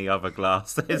than any other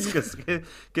glasses because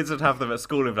kids would have them at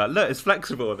school and be like, look, it's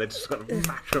flexible. They just got to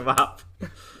mash them up.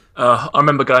 I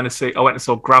remember I went and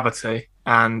saw Gravity,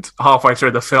 and halfway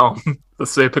through the film, the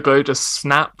super glue just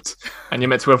snapped, and you're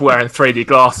meant to have wearing 3D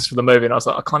glasses for the movie, and I was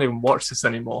like, I can't even watch this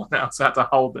anymore now, so I had to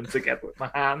hold them together with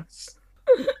my hands.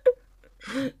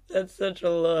 That's such a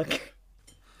look.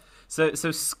 So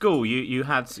school, you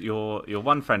had your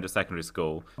one friend at secondary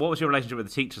school. What was your relationship with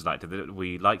the teachers like? Were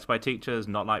we liked by teachers,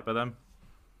 not liked by them?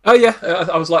 Oh yeah,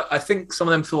 I think some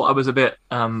of them thought I was a bit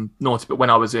naughty, but when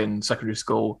I was in secondary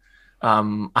school,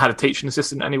 I had a teaching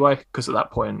assistant anyway, because at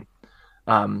that point,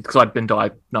 because I'd been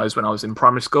diagnosed when I was in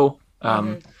primary school.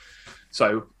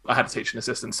 So I had a teaching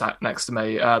assistant sat next to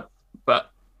me.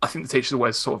 But I think the teachers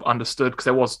always sort of understood, because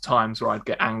there was times where I'd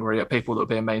get angry at people that were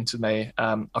being mean to me.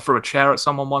 I threw a chair at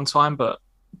someone one time, but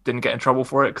didn't get in trouble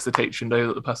for it because the teacher knew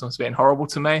that the person was being horrible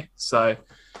to me. So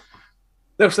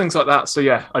there was things like that. So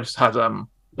yeah, I just had a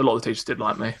lot of the teachers did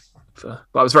like me, but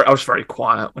I was very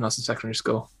quiet when I was in secondary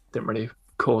school. Didn't really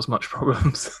cause much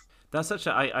problems. That's such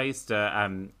a. I used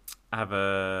to have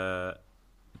a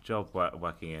job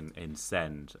working in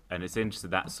Send, and it's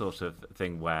interesting, that sort of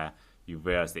thing where you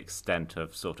realise the extent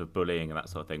of sort of bullying and that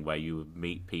sort of thing, where you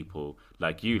meet people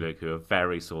like you, Luke, who are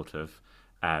very sort of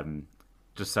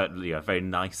just certainly very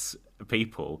nice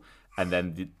people, and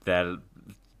then they'll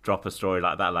drop a story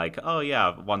like that, like, oh yeah,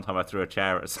 one time I threw a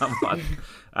chair at someone.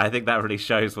 I think that really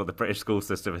shows what the British school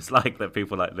system is like, that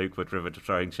people like Luke were driven to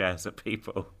throwing chairs at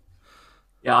people.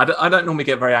 Yeah, I don't normally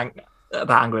get very that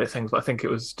angry at things, but I think it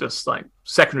was just like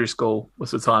secondary school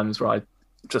was the times where I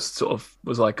just sort of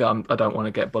was like, I don't want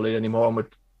to get bullied anymore, and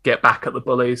would get back at the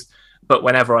bullies. But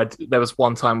whenever there was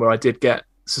one time where I did get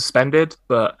suspended,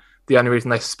 but the only reason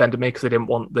they suspended me because they didn't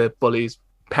want the bullies'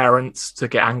 parents to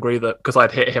get angry that because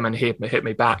I'd hit him and he hit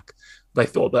me back. They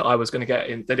thought that I was going to get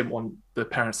in. They didn't want the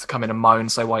parents to come in and moan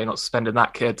and say, why are you not suspending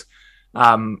that kid?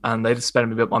 And they suspended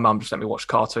me, but my mum just let me watch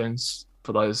cartoons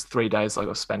for those 3 days I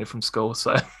got suspended from school.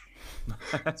 So,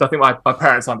 so I think my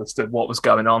parents understood what was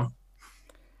going on.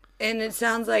 And it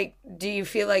sounds like, do you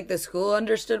feel like the school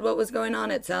understood what was going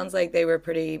on? It sounds like they were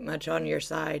pretty much on your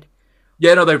side.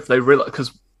 Yeah, no, they realized,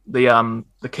 because the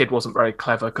kid wasn't very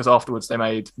clever, because afterwards they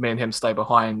made me and him stay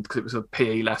behind because it was a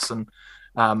PE lesson,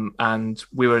 and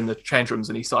we were in the change rooms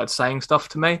and he started saying stuff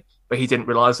to me, but he didn't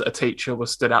realize that a teacher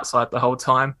was stood outside the whole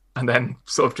time, and then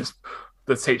sort of just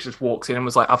the teacher just walks in and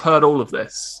was like, I've heard all of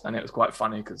this, and it was quite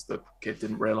funny because the kid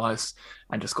didn't realize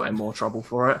and just got in more trouble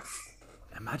for it.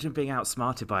 Imagine being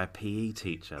outsmarted by a PE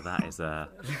teacher. That is a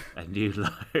new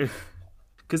low.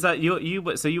 Because you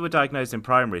were diagnosed in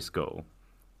primary school.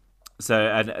 So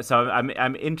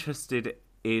I'm interested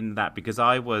in that, because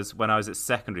when I was at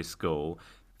secondary school,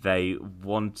 they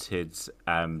wanted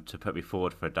to put me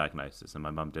forward for a diagnosis, and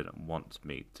my mum didn't want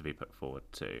me to be put forward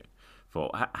for.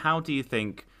 How do you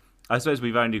think? I suppose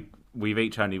we've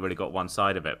each only really got one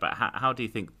side of it, but how do you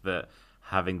think that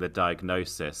having the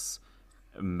diagnosis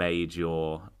made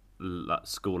your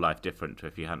school life different to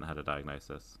if you hadn't had a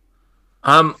diagnosis?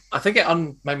 I think it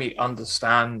made me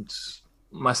understand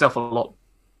myself a lot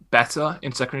better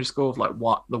in secondary school, of like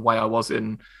what the way I was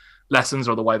in lessons,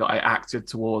 or the way that I acted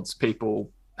towards people,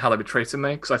 how they were treating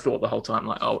me. Because I thought the whole time,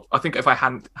 like, oh, I think if I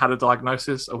hadn't had a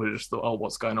diagnosis, I would have just thought, oh,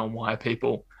 what's going on? Why are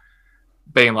people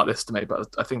being like this to me? But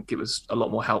I think it was a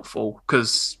lot more helpful,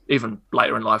 because even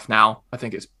later in life now, I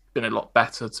think it's been a lot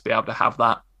better to be able to have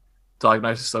that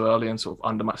diagnosis so early and sort of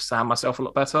understand myself a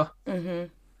lot better. Mm-hmm.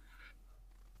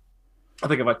 I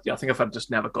think if I'd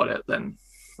just never got it, then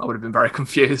I would have been very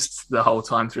confused the whole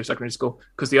time through secondary school.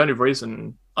 Because the only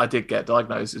reason I did get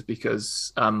diagnosed is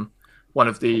because one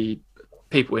of the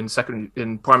people in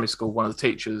primary school, one of the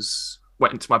teachers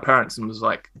went into my parents and was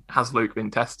like, "Has Luke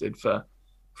been tested for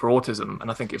autism?"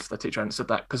 And I think if the teacher hadn't said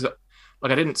that, because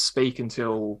like I didn't speak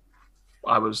until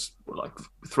I was like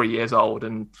 3 years old,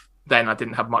 and then I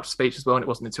didn't have much speech as well, and it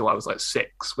wasn't until I was like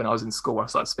 6 when I was in school I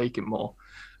started speaking more.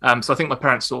 So I think my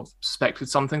parents sort of suspected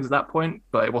some things at that point,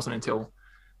 but it wasn't until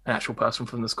an actual person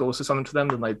from the school said something to them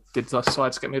then they did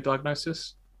decide to get me a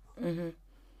diagnosis. Mm-hmm.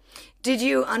 Did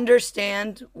you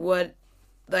understand what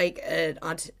like an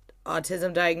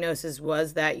autism diagnosis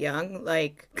was that young?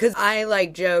 Like, because I,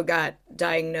 like Joe, got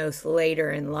diagnosed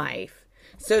later in life.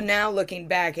 So now looking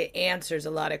back, it answers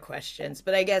a lot of questions.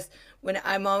 But I guess when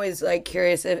I'm always like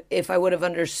curious if I would have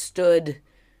understood,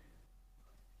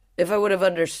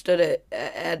 it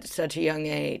at such a young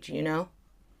age, you know?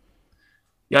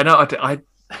 Yeah, no, I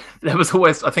there was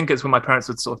always, I think it's when my parents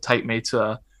would sort of take me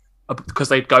to, because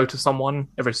they'd go to someone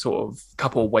every sort of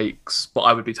couple of weeks, but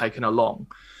I would be taken along.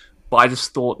 But I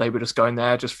just thought they were just going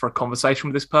there just for a conversation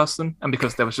with this person, and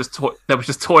because there was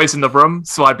just toys in the room,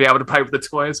 so I'd be able to play with the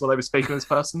toys while they were speaking to this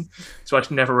person. So I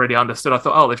just never really understood. I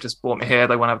thought, oh, they've just brought me here,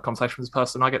 they want to have a conversation with this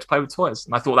person, I get to play with toys,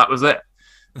 and I thought that was it.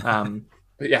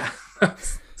 But yeah,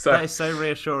 so that is so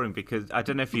reassuring, because I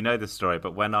don't know if you know this story,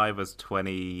 but when I was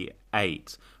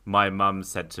 28, my mum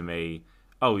said to me,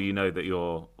 "Oh, you know that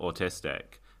you're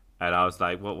autistic," and I was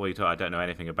like, "What were you talking? I don't know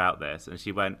anything about this." And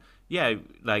she went, "Yeah,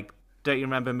 like, don't you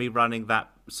remember me running that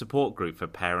support group for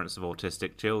parents of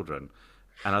autistic children?"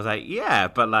 And I was like, "Yeah,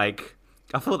 but like,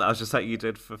 I thought that was just like you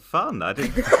did for fun. I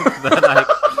didn't think that, like,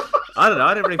 I don't know.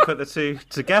 I didn't really put the two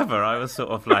together. I was sort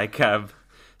of like,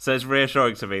 so it's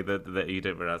reassuring to me that you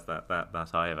didn't realize that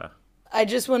either." I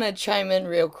just want to chime in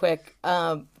real quick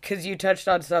because you touched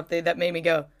on something that made me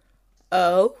go,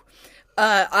 Oh,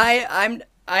 I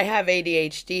have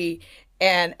ADHD,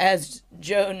 and as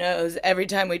Joe knows, every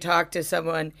time we talk to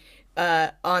someone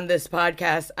on this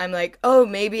podcast, I'm like, oh,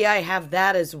 maybe I have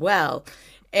that as well.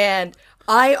 And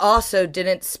I also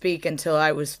didn't speak until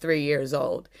I was 3 years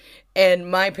old.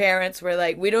 And my parents were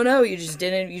like, we don't know. You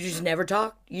just never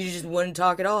talked. You just wouldn't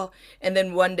talk at all. And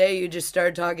then one day you just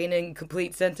started talking in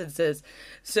complete sentences.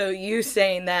 So you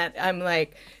saying that, I'm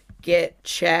like, get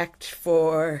checked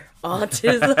for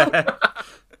autism.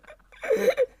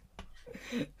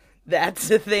 That's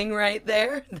a thing right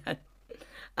there that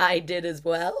I did as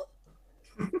well.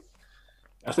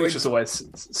 I think it's just always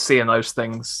seeing those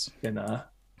things in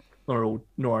we're all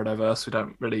neurodiverse. We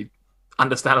don't really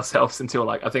understand ourselves until,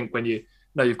 like, I think when you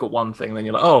know you've got one thing, then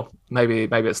you're like, oh, maybe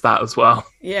it's that as well.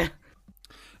 Yeah.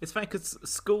 It's funny because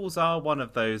schools are one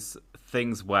of those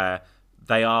things where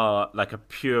they are like a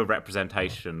pure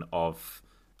representation of,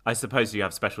 I suppose you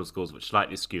have special schools which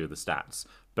slightly skew the stats,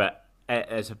 but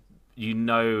as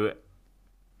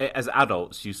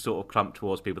adults, you sort of clump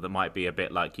towards people that might be a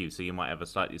bit like you, so you might have a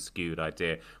slightly skewed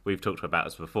idea. We've talked about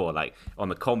this before, like on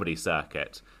the comedy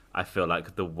circuit, I feel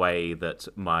like the way that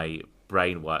my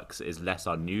brain works is less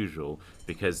unusual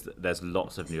because there's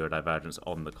lots of neurodivergence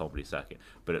on the comedy circuit.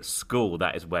 But at school,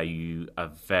 that is where you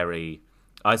are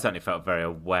I certainly felt very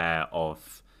aware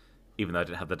of, even though I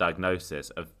didn't have the diagnosis,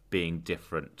 of being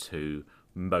different to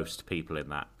most people in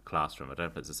that classroom. I don't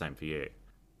know if it's the same for you.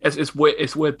 It's weird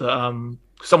that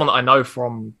someone that I know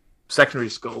from secondary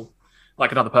school,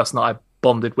 like another person that I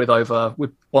bonded over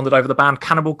the band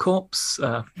Cannibal Corpse.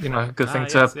 Good thing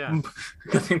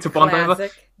to bond over.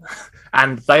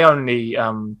 And they only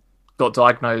got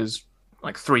diagnosed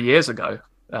like 3 years ago.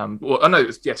 2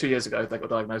 years ago they got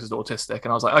diagnosed as autistic,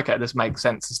 and I was like, okay, this makes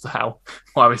sense as to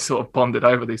why we sort of bonded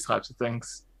over these types of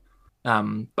things. But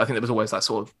I think there was always that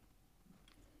sort of,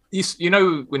 you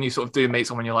know, when you sort of do meet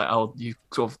someone, you're like, oh, you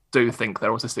sort of do think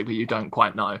they're autistic, but you don't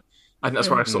quite know. I think that's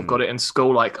where I sort of got it in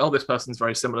school, like, oh, this person's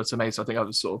very similar to me, so I think I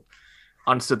was sort of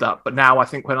understood that. But now I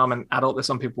think when I'm an adult, there's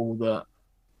some people that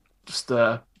just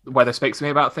the way they speak to me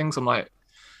about things, I'm like,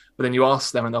 but then you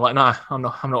ask them and they're like, no, I'm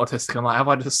not autistic. I'm like, have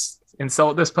I just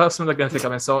insulted this person? They're going to think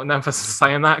I'm insulting them for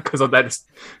saying that because they're just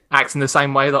acting the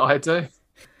same way that I do.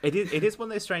 It is one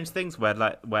of those strange things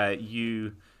where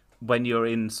you, when you're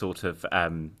in sort of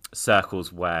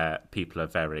circles where people are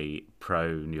very pro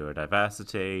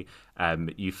neurodiversity,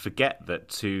 you forget that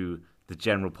to the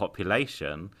general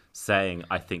population, saying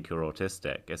 "I think you're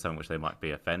autistic" is something which they might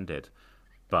be offended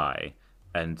by,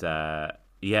 and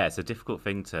it's a difficult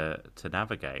thing to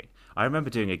navigate. I remember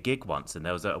doing a gig once, and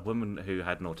there was a woman who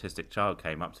had an autistic child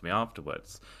came up to me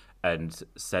afterwards and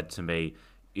said to me,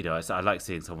 you know, I like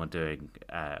seeing someone doing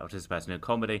autistic person in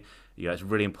comedy. You know, it's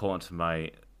really important to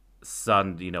my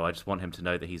son. You know, I just want him to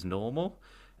know that he's normal.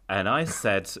 And I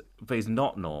said, but he's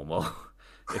not normal.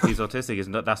 If he's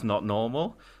autistic, that's not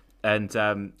normal. And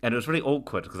it was really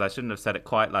awkward because I shouldn't have said it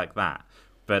quite like that.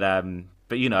 But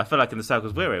you know, I feel like in the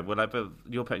circles we're in, we're like, but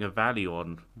you're putting a value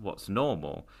on what's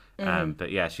normal.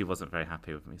 But yeah, she wasn't very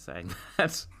happy with me saying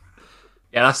that.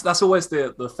 Yeah, that's always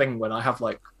the thing when I have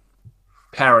like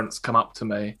parents come up to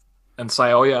me and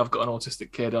say, oh yeah, I've got an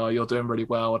autistic kid. Oh, you're doing really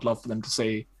well. I'd love for them to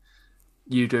see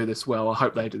you do this well. I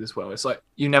hope they do this well. It's like,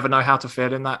 you never know how to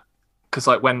feel in that. Because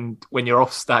like when you're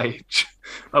off stage,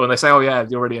 like when they say, oh yeah,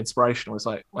 you're really inspirational, it's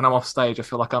like when I'm off stage, I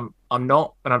feel like I'm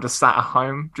not, and I'm just sat at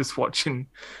home just watching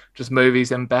just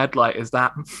movies in bed. Like, is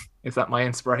that my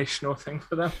inspirational thing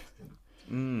for them?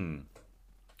 And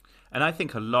I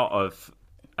think a lot of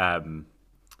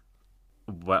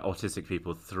where autistic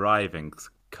people thriving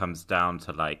comes down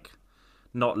to like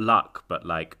not luck, but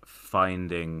like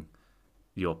finding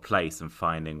your place and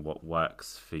finding what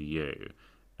works for you.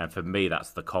 And for me,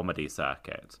 that's the comedy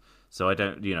circuit. So I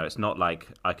don't, you know, it's not like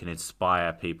I can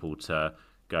inspire people to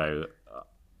go,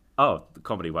 oh, the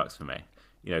comedy works for me,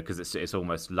 you know, because it's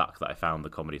almost luck that I found the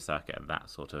comedy circuit and that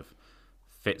sort of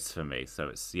fits for me. So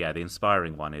it's, yeah, the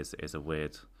inspiring one is a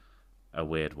weird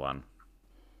one.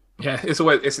 Yeah,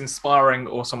 it's inspiring,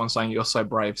 or someone saying you're so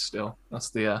brave still. That's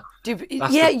the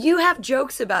you have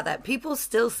jokes about that. People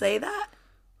still say that?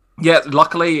 Yeah,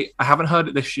 luckily I haven't heard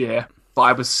it this year, but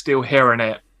I was still hearing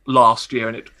it last year,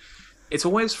 and it's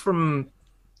always from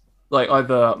like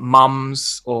either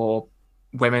mums or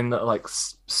women that are like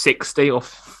 60 or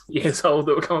years old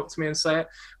that would come up to me and say it.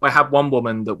 I had one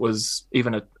woman that was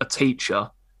even a teacher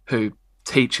who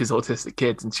teaches autistic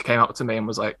kids, and she came up to me and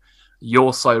was like,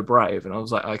 "You're so brave," and I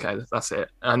was like, "Okay, that's it."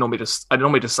 And I normally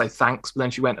just say thanks, but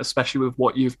then she went, "Especially with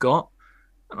what you've got."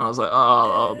 And I was like,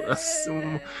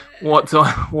 what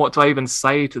do I even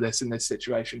say to this in this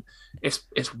situation?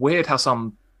 It's weird how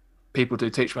some people do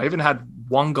teach me. I even had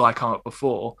one guy come up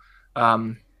before,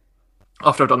 after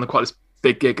I've done quite this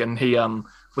big gig, and he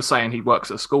was saying he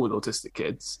works at a school with autistic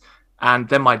kids. And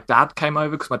then my dad came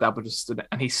over because my dad was just stood,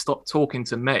 and he stopped talking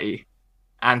to me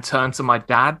and turned to my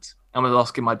dad and was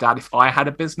asking my dad if I had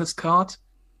a business card.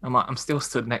 I'm like, I'm still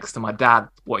stood next to my dad.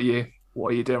 What are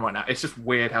you doing right now? It's just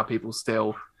weird how people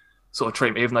still sort of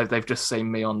treat me, even though they've just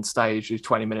seen me on stage do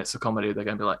 20 minutes of comedy. They're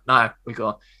going to be like, no,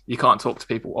 you can't talk to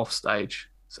people off stage.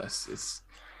 So it's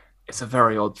a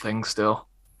very odd thing still.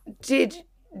 Did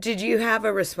you have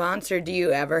a response, or do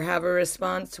you ever have a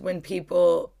response when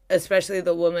people, especially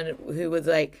the woman who was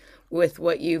like, with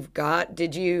what you've got, do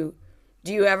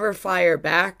you ever fire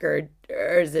back, or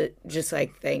is it just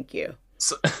like, thank you?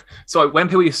 So when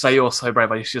people used to say you're so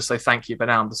brave, I used to just say thank you. But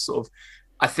now I'm just sort of,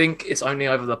 I think it's only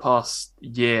over the past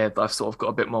year that I've sort of got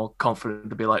a bit more confident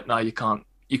to be like, no, you can't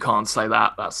say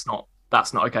that. That's not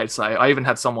okay to say. I even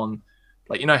had someone,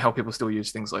 like, you know how people still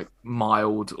use things like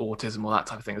mild autism or that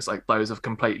type of thing. It's like those have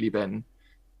completely been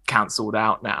cancelled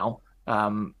out now.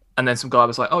 And then some guy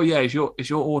was like, oh yeah, is your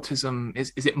autism,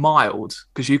 is it mild?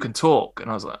 Because you can talk.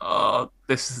 And I was like, oh,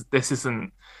 this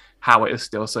isn't how it is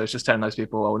still. So it's just telling those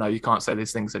people, oh no, you can't say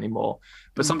these things anymore.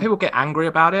 But some people get angry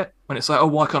about it when it's like, oh,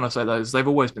 why can't I say those? They've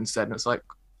always been said. And it's like,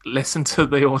 listen to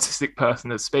the autistic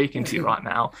person that's speaking to you right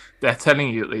now. They're telling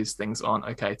you that these things aren't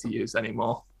okay to use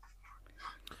anymore.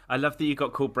 I love that you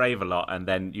got called brave a lot, and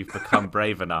then you've become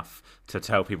brave enough to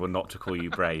tell people not to call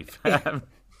you brave.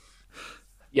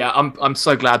 Yeah, I'm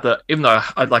so glad that even though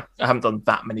I haven't done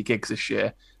that many gigs this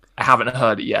year, I haven't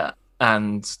heard it yet.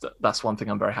 And that's one thing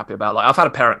I'm very happy about. Like, I've had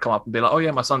a parent come up and be like, oh yeah,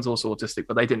 my son's also autistic,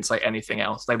 but they didn't say anything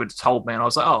else. They would have told me, and I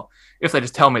was like, oh, if they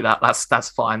just tell me that, that's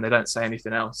fine. They don't say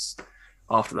anything else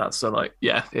after that. So like,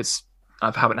 yeah,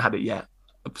 I haven't had it yet.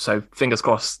 So fingers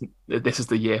crossed, this is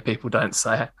the year people don't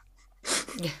say it.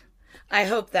 I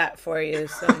hope that for you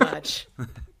so much.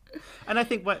 And I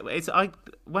think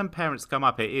when parents come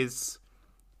up, it is,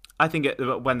 I think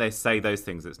when they say those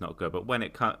things, it's not good. But when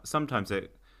sometimes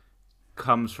it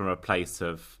comes from a place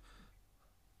of,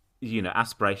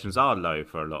 aspirations are low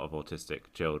for a lot of autistic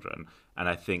children. And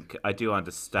I think I do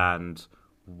understand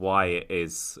why it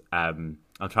is, I'm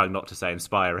trying not to say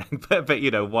inspiring, but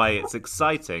why it's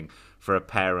exciting for a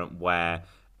parent where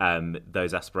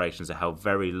those aspirations are held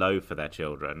very low for their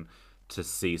children, to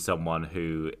see someone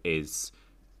who is,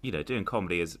 doing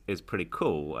comedy is pretty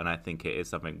cool. And I think it is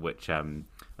something which a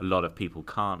lot of people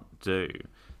can't do.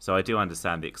 So I do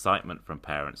understand the excitement from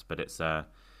parents, but it's an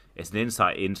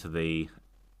insight into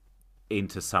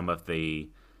some of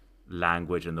the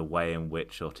language and the way in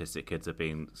which autistic kids are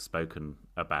being spoken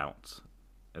about,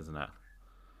 isn't it?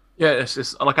 Yeah, it's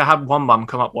just like, I had one mum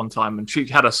come up one time and she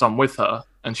had her son with her,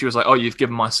 and she was like, oh, you've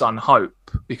given my son hope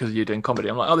because you're doing comedy.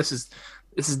 I'm like, oh, this is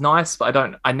nice,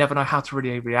 but I never know how to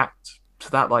really react to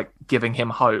that, like giving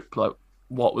him hope. Like,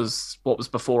 what was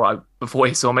before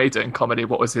he saw me doing comedy?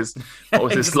 What was his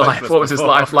life? What was his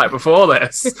life like before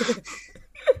this?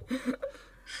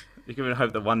 You can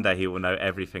hope that one day he will know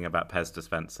everything about Pez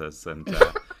dispensers and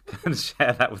can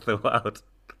share that with the world.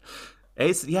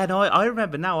 I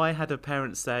remember now. I had a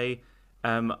parent say,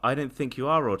 I don't think you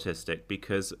are autistic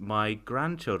because my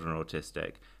grandchildren are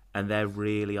autistic and they're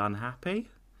really unhappy.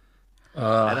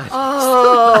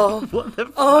 Oh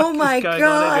my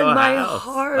God, my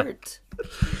heart.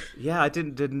 Yeah, I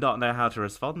did not know how to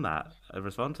respond to that.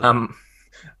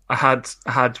 I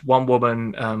had one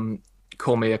woman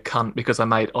call me a cunt because I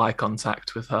made eye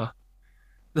contact with her.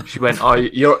 She went, oh,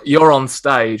 you're on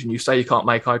stage and you say you can't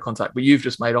make eye contact, but you've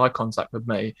just made eye contact with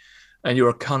me and you're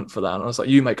a cunt for that. And I was like,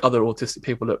 you make other autistic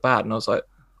people look bad. And I was like,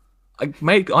 I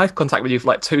made eye contact with you for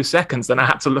like 2 seconds, then I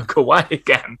had to look away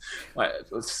again.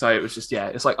 So it was just,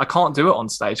 it's like, I can't do it on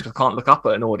stage because I can't look up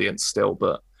at an audience still.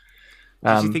 But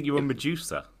did you think you were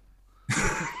Medusa?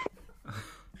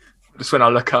 Just when I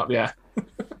look up, yeah.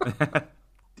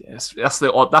 Yes, that's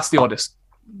the oddest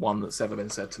one that's ever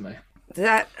been said to me.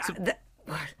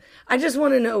 I just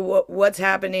want to know what's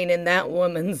happening in that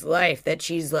woman's life that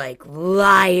she's like,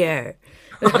 liar.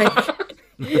 Like,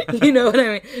 you know what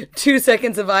I mean? 2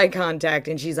 seconds of eye contact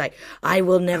and she's like, I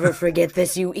will never forget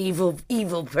this, you evil,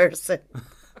 evil person.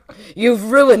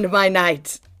 You've ruined my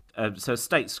night. So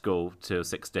state school till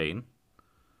 16.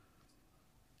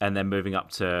 And then moving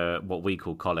up to what we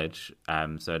call college,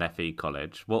 so an FE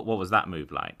college. What was that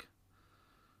move like?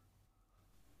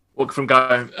 Well, from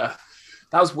going, that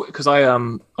was because I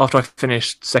after I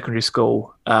finished secondary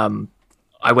school,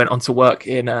 I went on to work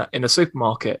in a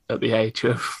supermarket at the age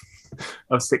of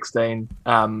 16,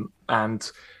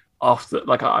 and after,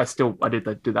 like, I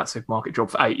did do that supermarket job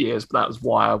for 8 years, but that was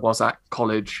why I was at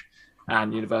college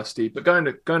and university. But going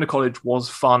to college was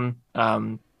fun.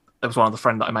 There was one other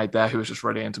friend that I made there who was just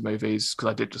really into movies because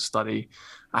I did just study.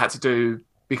 I had to do,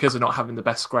 because of not having the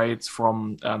best grades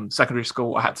from secondary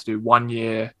school, I had to do 1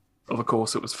 year of a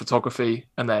course that was photography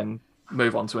and then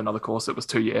move on to another course that was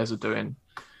 2 years of doing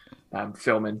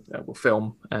film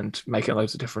and making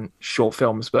loads of different short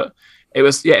films. But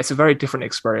it's a very different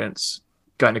experience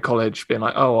going to college, being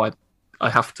like, I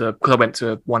have to, because I went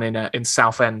to one in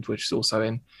Southend, which is also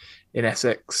in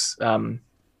Essex, and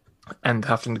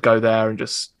having to go there and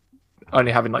just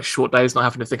only having like short days, not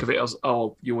having to think of it as,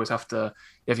 you always have your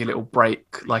little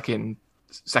break like in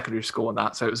secondary school and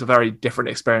that. So it was a very different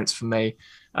experience for me.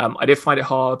 I did find it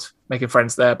hard making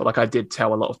friends there, but like I did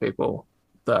tell a lot of people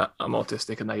that I'm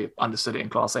autistic and they understood it in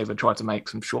class. They even tried to make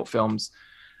some short films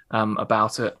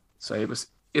about it. So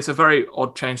it's a very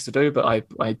odd change to do, but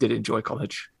I did enjoy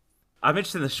college. I'm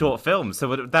interested in the short films.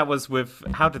 So that was with,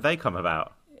 how did they come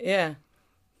about? Yeah.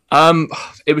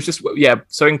 It was just,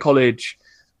 so in college,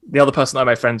 the other person I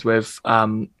made friends with,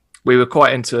 we were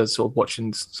quite into sort of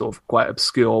watching sort of quite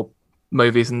obscure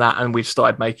movies and that, and we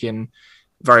started making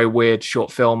very weird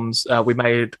short films. We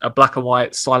made a black and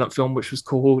white silent film which was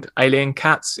called Alien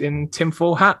Cats in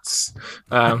Tinfoil Hats.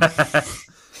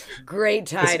 Great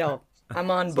title. I'm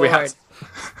on board.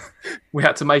 We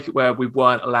had to make it where we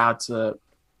weren't allowed to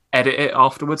edit it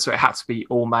afterwards, so it had to be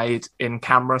all made in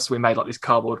camera. So we made like these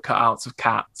cardboard cutouts of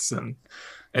cats, and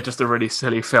it's just a really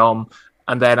silly film.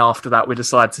 And then after that, we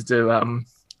decided to do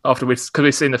because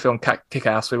we'd seen the film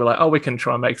Kick-Ass, we were like, we can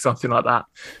try and make something like that.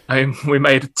 I mean, we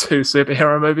made 2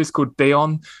 superhero movies called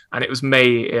Dion, and it was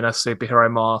me in a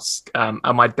superhero mask, and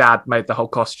my dad made the whole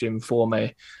costume for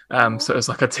me. So it was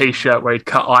like a t-shirt where he'd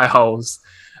cut eye holes.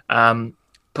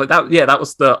 But that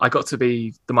was I got to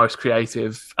be the most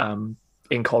creative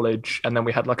in college, and then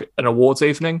we had like an awards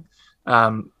evening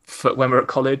for when we were at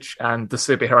college, and the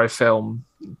superhero film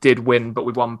did win, but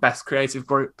we won best creative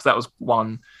group. So that was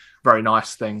one very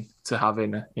nice thing to have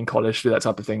in college, to do that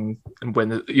type of thing and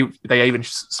win. They even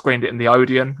screened it in the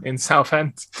Odeon in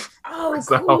Southend. Oh,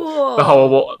 cool!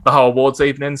 The whole awards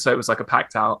evening. So it was like a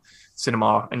packed out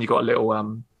cinema, and you got a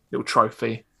little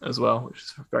trophy as well, which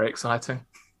is very exciting.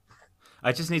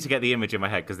 I just need to get the image in my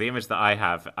head, because the image that I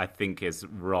have, I think, is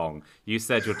wrong. You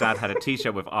said your dad had a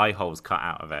t-shirt with eye holes cut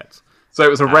out of it. So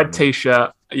it was a red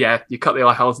t-shirt. Yeah, you cut the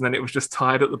eye holes and then it was just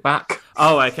tied at the back.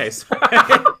 Oh, okay. So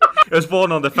it was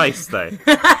born on the face, though.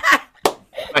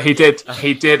 He did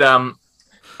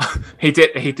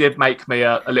make me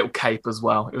a little cape as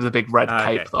well. It was a big red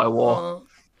cape that I wore. All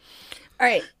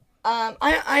right.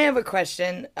 I have a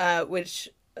question, which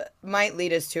might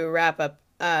lead us to a wrap up.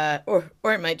 Or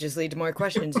it might just lead to more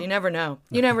questions. You never know.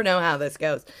 You never know how this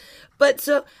goes. But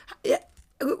so,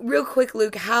 real quick,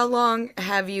 Luke, how long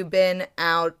have you been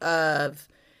out of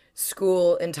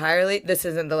school entirely? This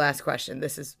isn't the last question.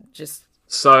 This is just...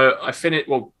 So I finished,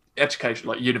 education,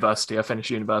 like university. I finished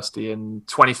university in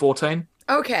 2014.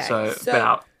 Okay. So been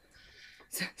out.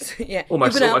 So, yeah,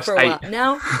 almost, you've been almost out for a 8.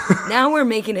 while. Now we're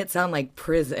making it sound like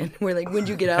prison. We're like, when'd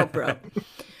you get out, bro?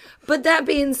 But that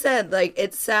being said, like,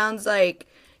 it sounds like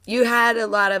you had a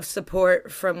lot of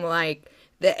support from, like,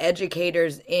 the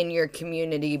educators in your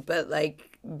community, but,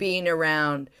 like, being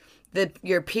around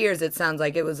your peers, it sounds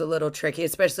like it was a little tricky,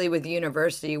 especially with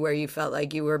university, where you felt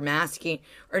like you were masking.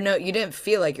 Or no, you didn't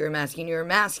feel like you were masking. You were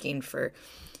masking for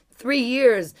 3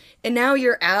 years, and now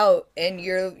you're out and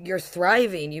you're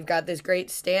thriving. You've got this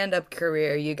great stand-up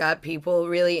career. You got people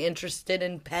really interested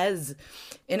in Pez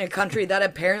in a country that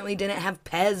apparently didn't have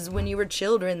Pez when you were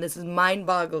children. This is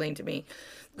mind-boggling to me.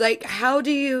 Like, how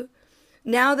do you,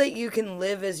 now that you can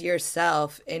live as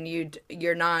yourself and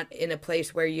you're not in a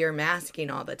place where you're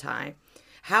masking all the time,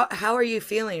 how are you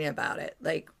feeling about it?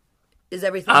 Like, is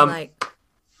everything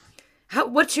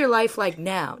what's your life like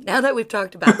now that we've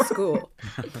talked about school?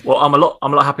 Well, I'm a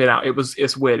lot happier now.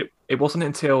 It's weird. It wasn't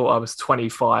until I was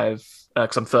 25,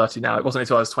 because I'm 30 now. It wasn't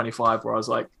until I was 25 where I was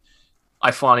like,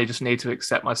 I finally just need to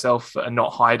accept myself and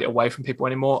not hide it away from people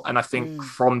anymore. And I think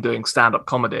from doing stand-up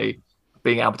comedy,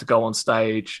 being able to go on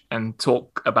stage and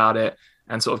talk about it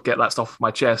and sort of get that stuff off my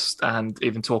chest and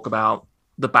even talk about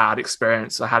the bad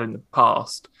experience I had in the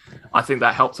past, I think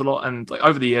that helped a lot. And like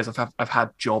over the years, I've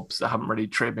had jobs that haven't really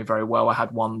treated me very well. I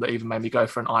had one that even made me go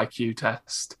for an IQ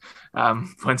test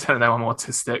when telling them I'm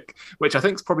autistic, which I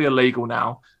think is probably illegal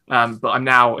now. But I'm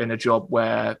now in a job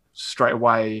where straight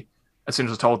away, as soon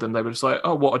as I told them, they were just like,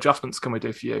 oh, what adjustments can we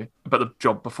do for you? But the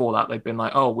job before that, they'd been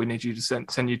like, oh, we need you to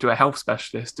send you to a health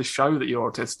specialist to show that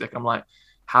you're autistic. I'm like,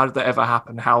 how did that ever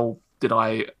happen? How did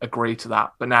I agree to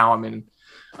that? But now I'm in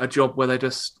a job where they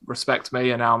just respect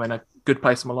me, and now I'm in a good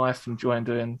place in my life, enjoying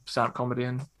doing stand-up comedy,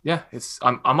 and yeah,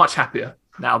 I'm much happier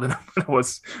now than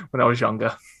when I was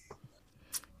younger.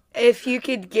 If you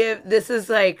could give, this is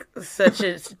like such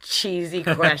a cheesy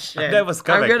question. That was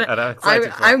coming.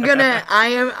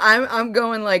 I'm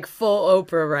going like full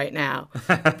Oprah right now.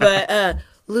 But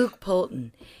Luke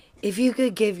Poulton, if you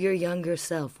could give your younger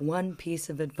self one piece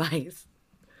of advice,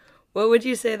 what would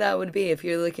you say that would be if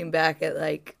you're looking back at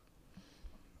like?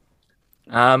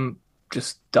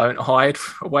 Just don't hide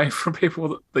away from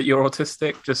people that you're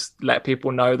autistic. Just let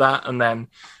people know that, and then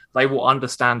they will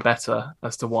understand better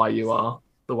as to why you are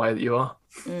the way that you are.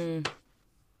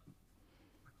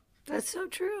 That's so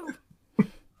true.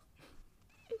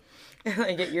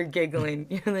 I get you're giggling.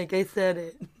 You're like, I said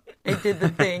it. I did the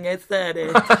thing. I said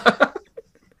it.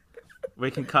 We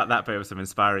can cut that bit with some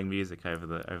inspiring music over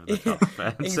the top.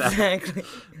 Exactly.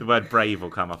 The word "brave"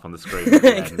 will come up on the screen at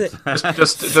the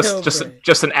end.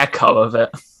 Just an echo of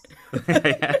it.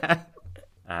 Yeah.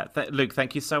 Luke,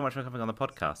 thank you so much for coming on the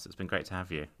podcast. It's been great to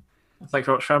have you. Thanks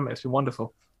very much for having me. It's been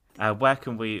wonderful. Where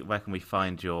can we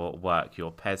find your work,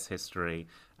 your Pez history,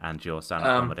 and your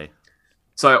stand-up comedy?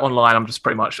 So online, I'm just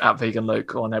pretty much at Vegan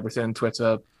Luke on everything: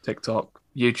 Twitter, TikTok,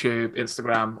 YouTube,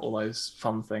 Instagram, all those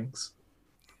fun things.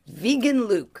 Vegan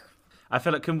Luke. I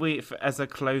feel like, can we, as a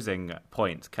closing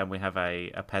point, can we have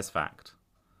a Pez fact?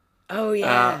 Oh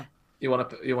yeah. You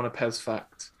want a Pez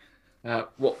fact?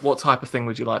 What type of thing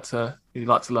would you like to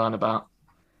learn about?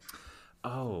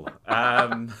 Oh.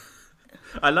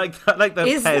 I like that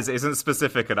Pez isn't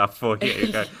specific enough for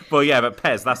you. Well, yeah, but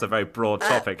Pez, that's a very broad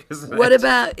topic, isn't it? What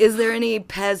about, is there any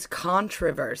Pez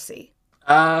controversy?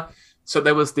 So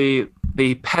there was the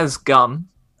Pez gun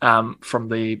from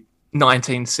the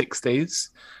 1960s,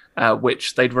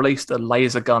 which they'd released a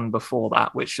laser gun before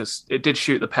that, which it did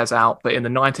shoot the Pez out. But in the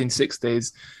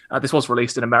 1960s, this was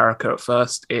released in America at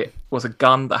first. It was a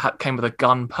gun that came with a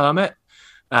gun permit.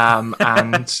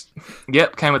 And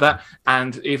yep, came with that.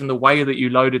 And even the way that you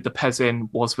loaded the Pez in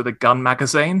was with a gun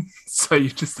magazine. So you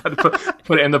just had to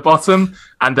put it in the bottom,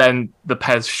 and then the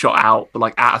Pez shot out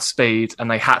like at a speed, and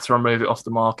they had to remove it off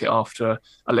the market after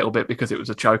a little bit because it was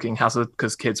a choking hazard,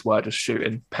 because kids were just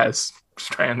shooting Pez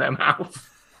straight in their mouth.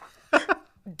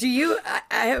 Do you,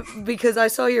 because I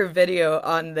saw your video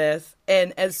on this,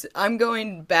 and as I'm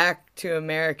going back to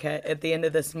America at the end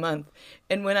of this month,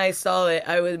 and when I saw it,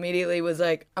 I immediately was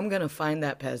like, I'm going to find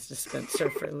that Pez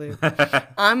dispenser for Luke.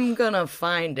 I'm going to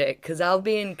find it, because I'll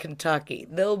be in Kentucky.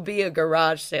 There'll be a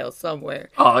garage sale somewhere.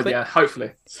 Oh, yeah,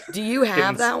 hopefully. Do you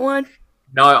have that one?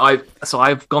 No,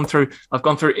 I've gone through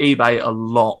eBay a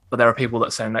lot, but there are people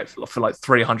that sell it for like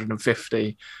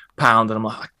 £350, and I'm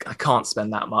like, I can't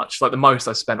spend that much. Like the most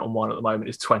I spent on one at the moment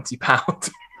is £20.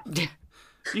 You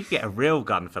could get a real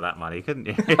gun for that money, couldn't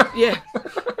you? Yeah.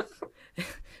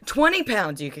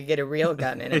 £20 you could get a real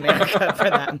gun in America for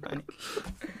that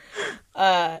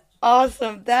money.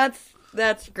 Awesome.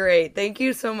 That's great. Thank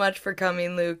you so much for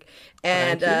coming, Luke.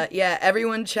 And yeah,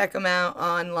 everyone check him out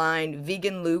online,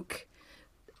 Vegan Luke,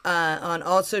 on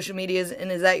all social medias.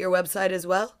 And is that your website as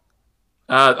well?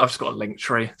 I've just got a link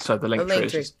tree, so the link tree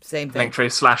is just same thing.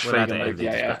 Linktree / We'll Vegan add it in Luke. the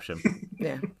description.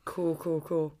 Yeah.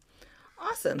 Cool.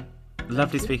 Awesome.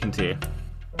 Lovely speaking to you.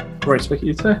 Great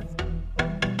speaking to you too.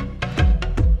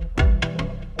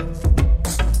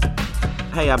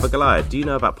 Hey Abigail, do you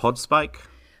know about Podspike?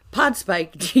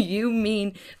 Podspike, do you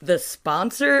mean the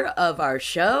sponsor of our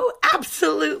show?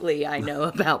 Absolutely, I know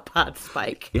about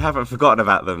Podspike. You haven't forgotten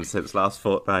about them since last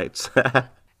fortnight.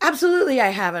 Absolutely, I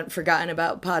haven't forgotten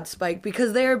about Podspike,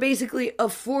 because they are basically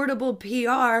affordable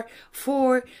PR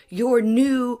for your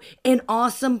new and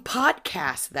awesome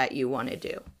podcast that you want to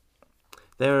do.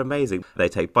 They're amazing. They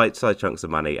take bite-sized chunks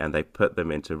of money and they put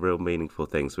them into real meaningful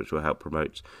things which will help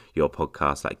promote your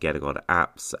podcast, like getting on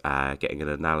apps, getting an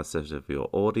analysis of your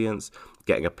audience,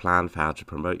 getting a plan for how to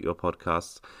promote your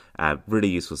podcasts. Really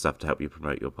useful stuff to help you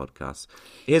promote your podcast.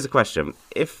 Here's a question.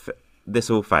 If this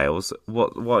all fails,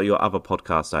 what are your other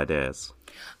podcast ideas?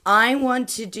 I want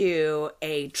to do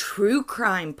a true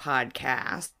crime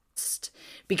podcast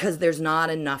because there's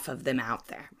not enough of them out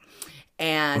there.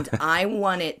 And I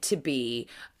want it to be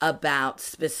about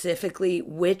specifically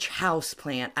which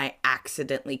houseplant I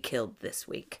accidentally killed this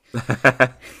week.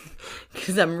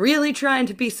 Because I'm really trying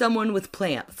to be someone with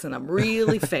plants, and I'm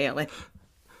really failing.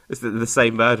 It's the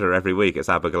same murder every week. It's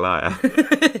Abigail.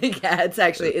 Yeah,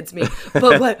 it's me.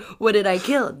 But what did I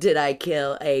kill? Did I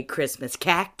kill a Christmas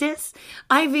cactus?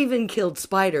 I've even killed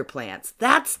spider plants.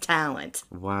 That's talent.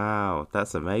 Wow,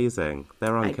 that's amazing.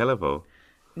 They're unkillable.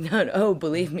 No,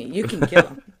 believe me, you can kill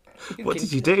them. What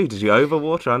did you do? Did you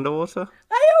overwater, underwater?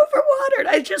 I overwatered.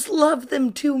 I just love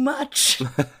them too much.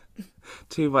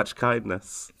 Too much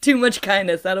kindness. Too much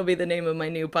kindness. That'll be the name of my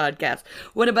new podcast.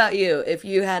 What about you? If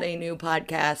you had a new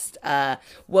podcast,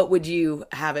 what would you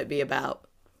have it be about?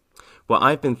 Well,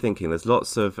 I've been thinking there's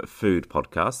lots of food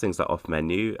podcasts, things like Off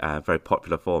Menu, very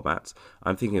popular formats.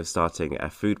 I'm thinking of starting a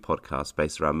food podcast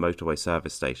based around motorway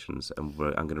service stations, and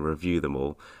I'm going to review them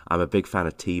all. I'm a big fan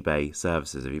of T-Bay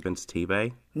services. Have you been to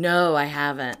T-Bay? No, I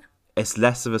haven't. It's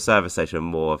less of a service station,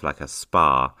 more of like a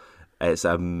spa. It's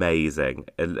amazing.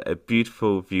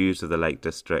 Beautiful views of the Lake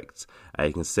District.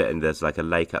 You can sit in, there's like a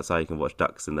lake outside, you can watch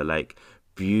ducks in the lake.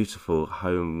 Beautiful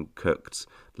home-cooked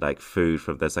like food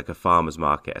from, there's like a farmer's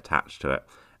market attached to it.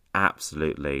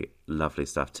 Absolutely lovely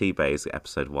stuff. T-Bay is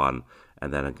episode 1,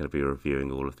 and then I'm going to be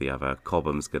reviewing all of the other.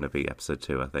 Cobham's going to be episode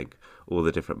 2, I think. All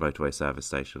the different motorway service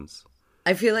stations.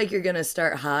 I feel like you're going to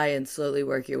start high and slowly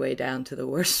work your way down to the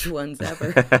worst ones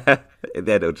ever.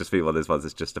 Then it'll just be one of those ones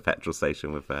that's just a petrol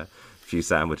station with a few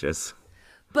sandwiches.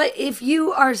 But if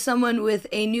you are someone with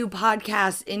a new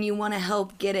podcast and you want to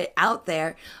help get it out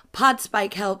there,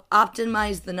 Podspike help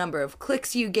optimize the number of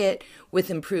clicks you get with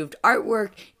improved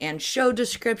artwork and show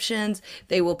descriptions.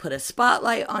 They will put a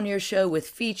spotlight on your show with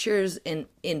features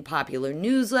in popular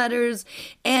newsletters,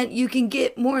 and you can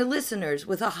get more listeners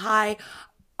with a high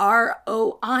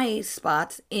ROI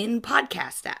spots in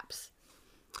podcast apps.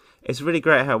 It's really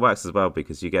great how it works as well,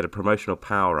 because you get a promotional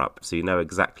power up, so you know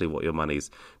exactly what your money's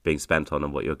being spent on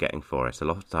and what you're getting for it. A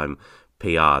lot of the time,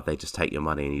 PR, they just take your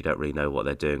money and you don't really know what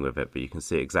they're doing with it, but you can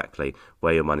see exactly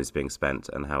where your money's being spent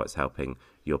and how it's helping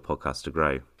your podcast to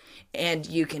grow. And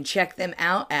you can check them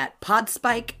out at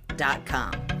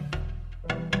podspike.com.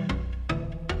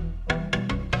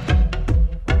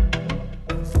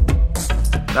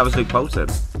 That was Luke Poulton.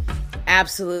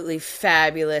 Absolutely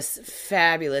fabulous,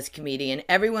 fabulous comedian.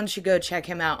 Everyone should go check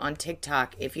him out on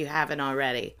TikTok if you haven't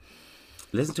already.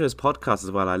 Listen to his podcast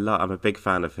as well. I'm a big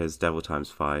fan of his Devil Times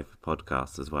 5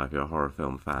 podcast as well. If you're a horror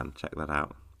film fan, check that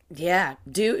out. Yeah,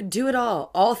 do it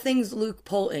all. All things Luke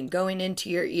Poulton going into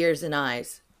your ears and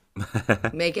eyes.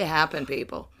 Make it happen,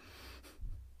 people.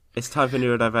 It's time for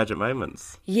neurodivergent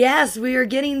moments. Yes, we are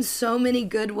getting so many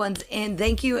good ones, and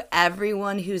thank you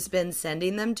everyone who's been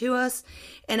sending them to us.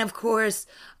 And of course,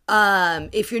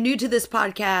 if you're new to this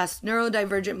podcast,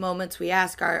 Neurodivergent Moments, we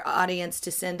ask our audience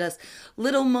to send us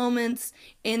little moments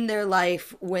in their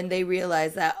life when they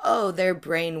realize that, oh, their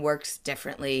brain works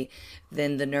differently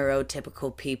than the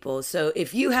neurotypical people. So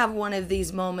if you have one of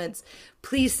these moments,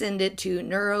 please send it to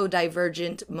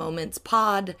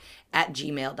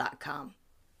neurodivergentmomentspod@gmail.com.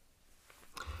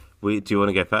 Do you want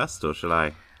to go first, or shall I?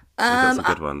 We've got some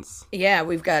good ones. Yeah,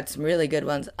 we've got some really good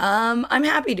ones. I'm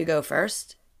happy to go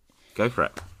first. Go for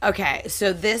it. Okay,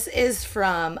 so this is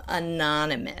from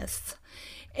Anonymous.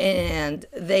 And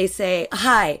they say,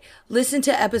 hi, listen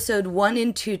to episode 1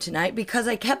 and 2 tonight because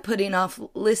I kept putting off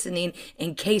listening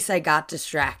in case I got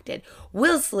distracted.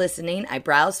 Whilst listening, I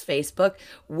browsed Facebook,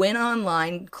 went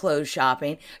online clothes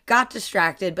shopping, got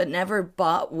distracted but never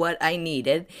bought what I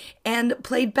needed, and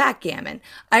played backgammon.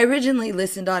 I originally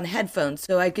listened on headphones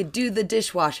so I could do the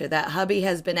dishwasher that hubby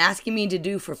has been asking me to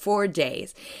do for 4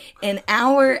 days. An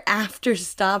hour after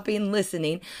stopping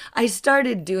listening, I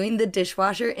started doing the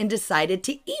dishwasher and decided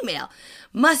to email.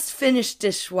 Must finish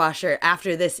dishwasher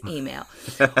after this email.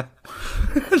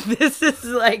 This is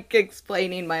like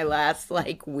explaining my last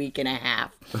week and a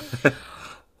half.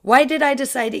 Why did I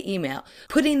decide to email?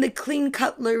 Putting the clean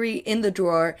cutlery in the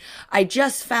drawer, I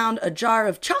just found a jar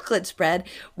of chocolate spread,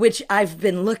 which I've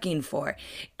been looking for.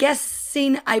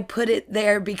 Guessing I put it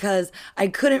there because I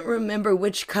couldn't remember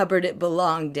which cupboard it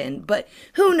belonged in, but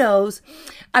who knows?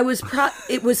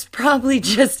 It was probably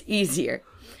just easier.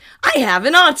 I have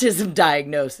an autism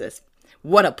diagnosis.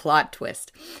 What a plot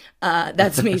twist.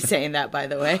 That's me saying that, by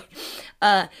the way.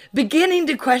 Beginning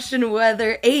to question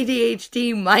whether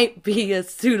ADHD might be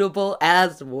suitable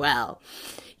as well.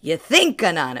 You think,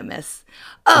 Anonymous.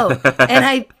 Oh, and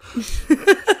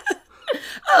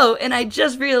I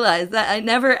just realized that I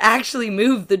never actually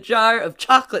moved the jar of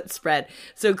chocolate spread,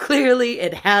 so clearly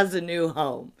it has a new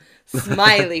home.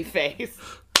 Smiley face.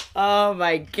 Oh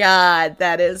my God,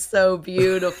 that is so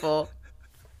beautiful.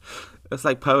 It's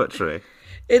like poetry.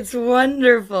 It's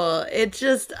wonderful. It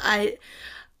just, I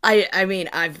mean,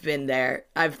 I've been there.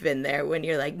 When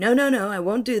you're like, no, I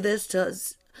won't do this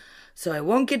so I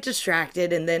won't get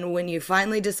distracted. And then when you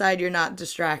finally decide you're not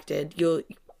distracted, you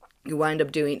wind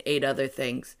up doing 8 other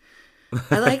things.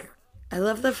 I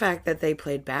love the fact that they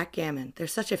played backgammon. They're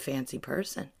such a fancy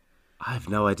person. I have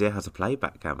no idea how to play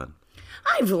backgammon.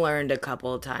 I've learned a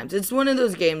couple of times. It's one of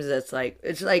those games that's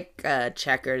it's like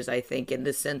checkers, I think, in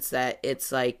the sense that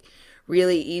it's like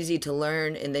really easy to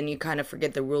learn, and then you kind of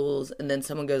forget the rules, and then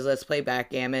someone goes, let's play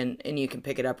backgammon, and you can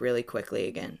pick it up really quickly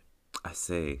again. I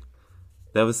see.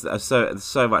 There was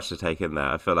so much to take in there.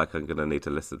 I feel like I'm gonna need to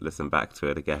listen back to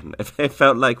it again. It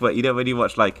felt like when you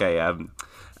watch like a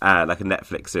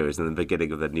Netflix series in the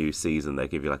beginning of the new season, they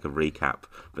give you like a recap,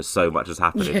 but so much has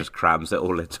happened, it just crams it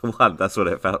all into one. That's what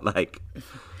it felt like.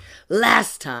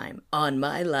 Last time on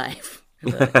my life,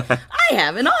 I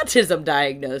have an autism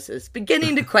diagnosis,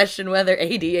 beginning to question whether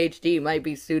ADHD might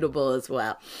be suitable as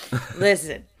well.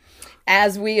 Listen,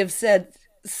 as we have said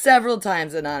several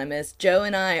times, Anonymous, Joe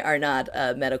and I are not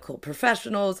medical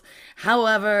professionals.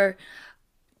 However,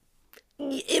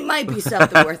 it might be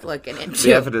something worth looking into.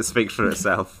 The evidence speaks for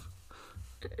itself.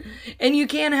 And you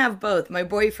can have both. My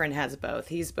boyfriend has both.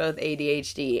 He's both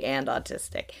ADHD and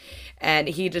autistic. And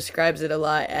he describes it a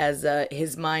lot as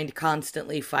his mind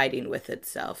constantly fighting with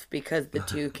itself, because the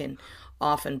two can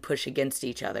often push against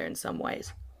each other in some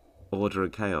ways. Order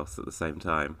and chaos at the same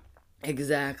time.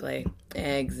 Exactly.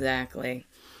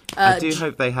 I do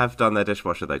hope they have done their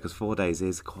dishwasher, though, because 4 days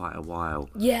is quite a while.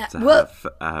 Yeah. To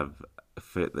have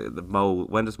for the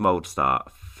mold. When does mold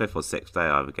start? 5th or 6th day,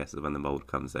 I would guess, is when the mold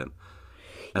comes in.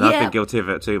 And I've been guilty of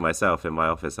it too myself. In my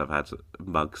office, I've had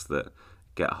mugs that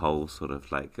get whole sort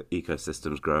of like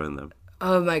ecosystems growing them.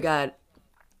 Oh my God.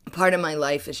 Part of my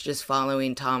life is just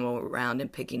following Tom around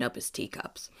and picking up his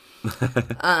teacups.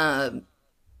 Yeah,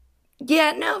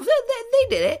 no, they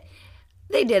did it.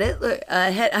 They did it. Look,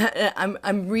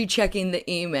 I'm rechecking the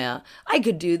email. I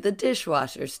could do the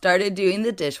dishwasher. Started doing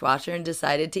the dishwasher and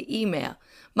decided to email.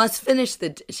 Must finish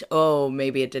the dish. Oh,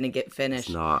 maybe it didn't get finished.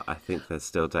 It's not. I think there's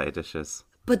still dirty dishes.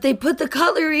 But they put the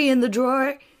cutlery in the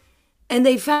drawer, and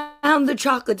they found the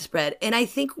chocolate spread. And I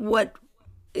think what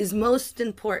is most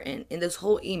important in this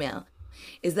whole email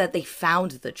is that they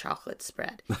found the chocolate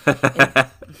spread.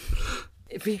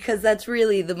 Because that's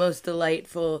really the most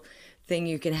delightful thing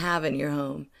you can have in your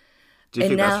home. Do you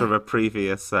think that's from a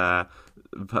previous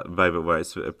moment where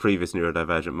it's a previous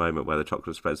neurodivergent moment where the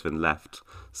chocolate spread's been left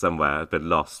somewhere, been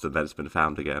lost, and then it's been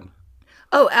found again?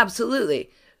 Oh,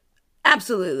 absolutely.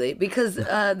 Absolutely. Because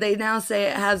they now say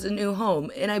it has a new home.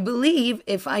 And I believe,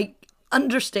 if I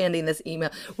understanding this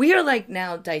email, we are like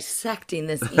now dissecting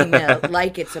this email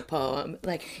like it's a poem.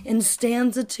 Like in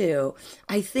stanza 2,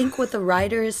 I think what the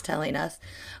writer is telling us,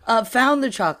 found the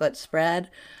chocolate spread.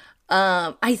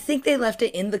 I think they left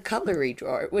it in the cutlery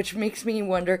drawer, which makes me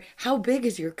wonder, how big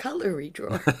is your cutlery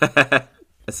drawer?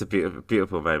 It's a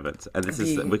beautiful moment, and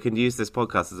we can use this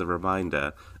podcast as a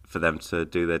reminder for them to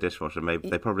do their dishwasher. Maybe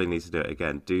they probably need to do it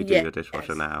again. Do your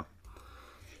dishwasher now.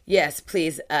 Yes,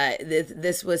 please.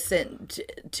 This was sent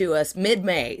to us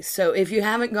mid-May, so if you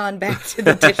haven't gone back to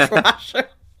the dishwasher,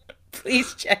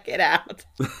 please check it out.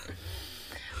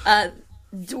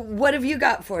 What have you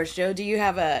got for us, Joe? Do you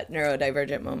have a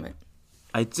neurodivergent moment?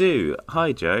 I do.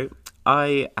 Hi, Joe.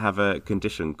 I have a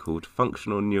condition called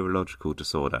functional neurological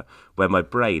disorder, where my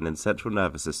brain and central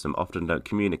nervous system often don't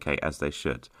communicate as they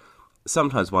should.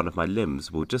 Sometimes one of my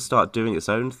limbs will just start doing its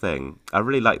own thing. I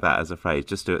really like that as a phrase,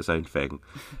 just do its own thing.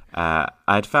 I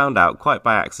had found out, quite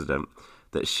by accident,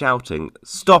 that shouting,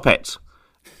 "Stop it!"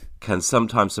 can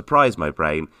sometimes surprise my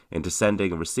brain into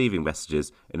sending and receiving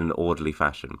messages in an orderly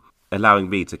fashion,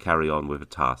 allowing me to carry on with a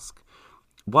task.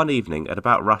 One evening, at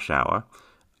about rush hour,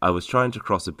 I was trying to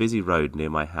cross a busy road near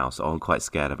my house. Oh, I'm quite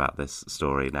scared about this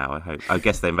story now. I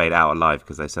guess they made it out alive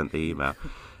because they sent the email.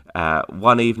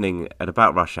 One evening at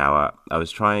about rush hour, I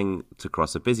was trying to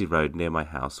cross a busy road near my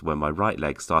house when my right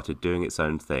leg started doing its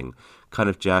own thing, kind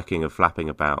of jerking and flapping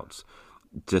about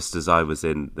just as I was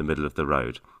in the middle of the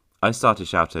road. I started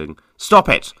shouting, "Stop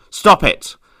it! Stop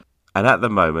it!" And at the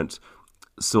moment,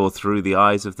 saw through the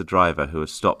eyes of the driver who had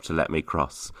stopped to let me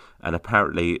cross, an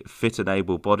apparently fit and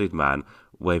able-bodied man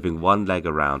waving one leg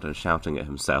around and shouting at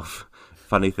himself.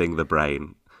 Funny thing, the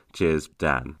brain. Cheers,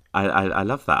 Dan. I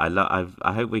love that.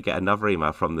 I hope we get another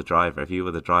email from the driver. If you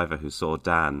were the driver who saw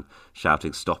Dan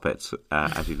shouting "Stop it"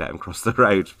 as you let him cross the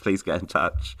road, please get in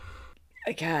touch.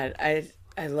 God,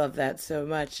 I love that so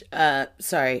much.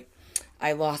 Sorry,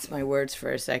 I lost my words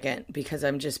for a second because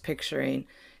I'm just picturing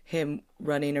him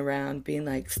running around being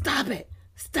like, "Stop it!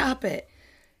 Stop it!"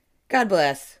 God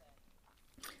bless.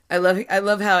 I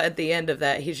love how at the end of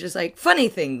that he's just like, "Funny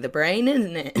thing, the brain,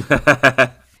 isn't it?"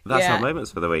 That's our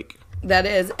moments for the week. That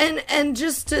is. And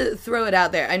just to throw it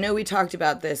out there, I know we talked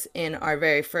about this in our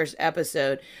very first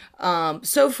episode.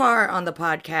 So far on the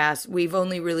podcast, we've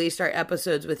only released our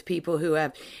episodes with people who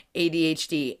have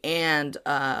ADHD and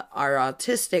are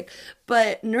autistic,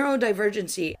 but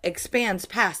neurodivergency expands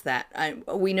past that.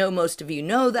 We know most of you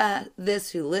know that,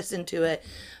 who listen to it.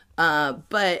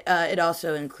 But it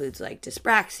also includes like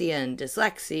dyspraxia and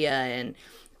dyslexia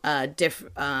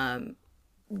and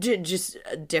just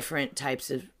different types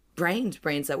of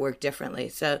brains that work differently.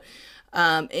 So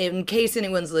in case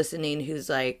anyone's listening who's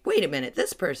like, wait a minute,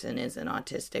 this person isn't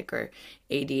autistic or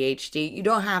ADHD, you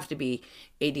don't have to be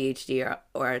ADHD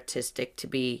or autistic to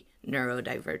be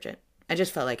neurodivergent. I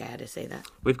just felt like I had to say that.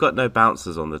 We've got no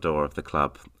bouncers on the door of the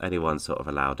club. Anyone's sort of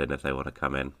allowed in if they want to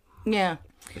come in. Yeah.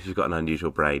 If you've got an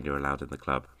unusual brain, you're allowed in the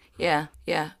club. Yeah.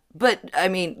 But, I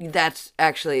mean, that's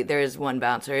actually, there is one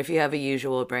bouncer. If you have a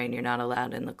usual brain, you're not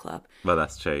allowed in the club. Well,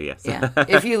 that's true, yes. Yeah.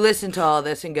 If you listen to all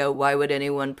this and go, why would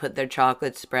anyone put their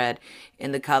chocolate spread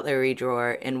in the cutlery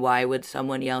drawer? And why would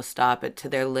someone yell stop it to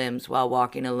their limbs while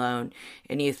walking alone?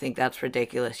 And you think that's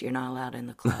ridiculous, you're not allowed in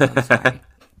the club. I'm sorry.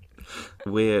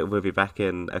 We'll be back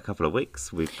in a couple of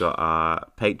weeks. We've got our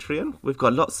Patreon. We've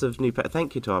got lots of new...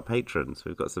 Thank you to our patrons.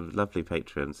 We've got some lovely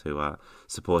patrons who are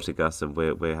supporting us, and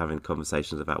we're having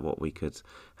conversations about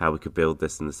how we could build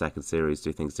this in the second series,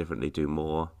 do things differently, do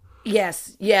more.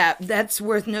 Yes, yeah, that's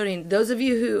worth noting. Those of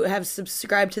you who have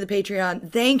subscribed to the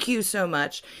Patreon, thank you so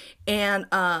much. And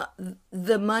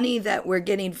the money that we're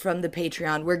getting from the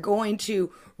Patreon, we're going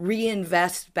to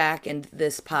reinvest back into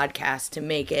this podcast to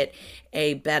make it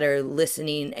a better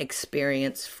listening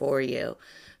experience for you.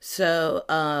 So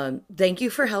thank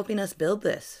you for helping us build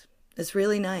this. It's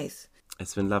really nice.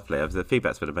 It's been lovely. The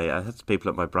feedback's been amazing. I had some people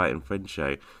at my Brighton Fringe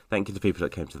show. Thank you to people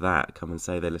that came to that. Come and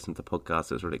say they listened to the podcast.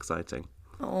 It was really exciting.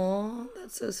 Oh,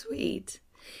 that's so sweet.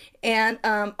 And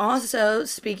also,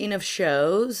 speaking of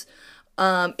shows,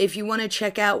 if you want to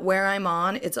check out where I'm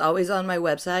on, it's always on my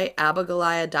website,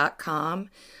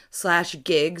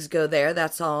 abigalia.com/gigs. Go there.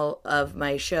 That's all of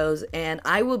my shows. And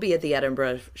I will be at the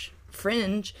Edinburgh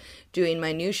Fringe doing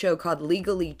my new show called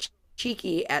Legally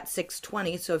Cheeky at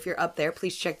 6:20. So if you're up there,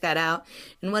 please check that out.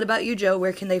 And what about you, Joe?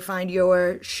 Where can they find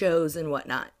your shows and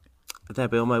whatnot? They'll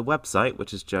be on my website,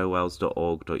 which is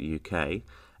joewells.org.uk,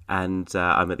 and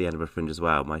I'm at the Edinburgh Fringe as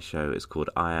well. My show is called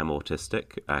I Am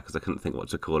Autistic, because I couldn't think what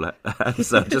to call it,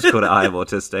 so I just called it I Am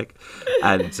Autistic,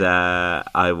 and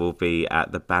I will be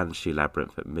at the Banshee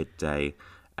Labyrinth at midday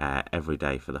every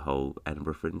day for the whole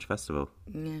Edinburgh Fringe Festival.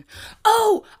 Yeah.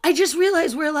 Oh, I just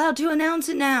realized we're allowed to announce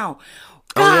it now.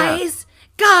 Guys,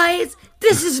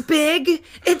 this is big.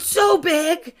 It's so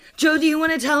big. Joe, do you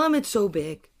want to tell them it's so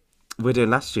big? We're doing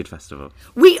Latitude Festival.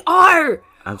 We are!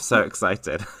 I'm so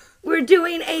excited. We're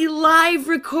doing a live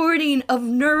recording of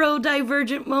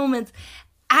neurodivergent moments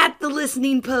at the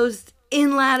Listening Post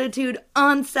in Latitude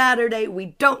on Saturday.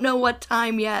 We don't know what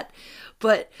time yet,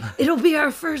 but it'll be our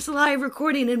first live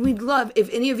recording, and we'd love,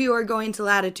 if any of you are going to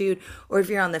Latitude or if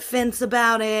you're on the fence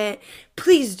about it,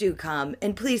 please do come,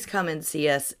 and please come and see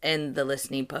us in the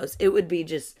Listening Post. It would be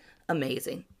just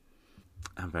amazing.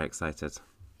 I'm very excited.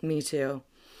 Me too.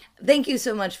 Thank you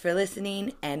so much for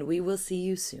listening, and we will see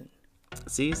you soon.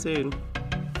 See you soon.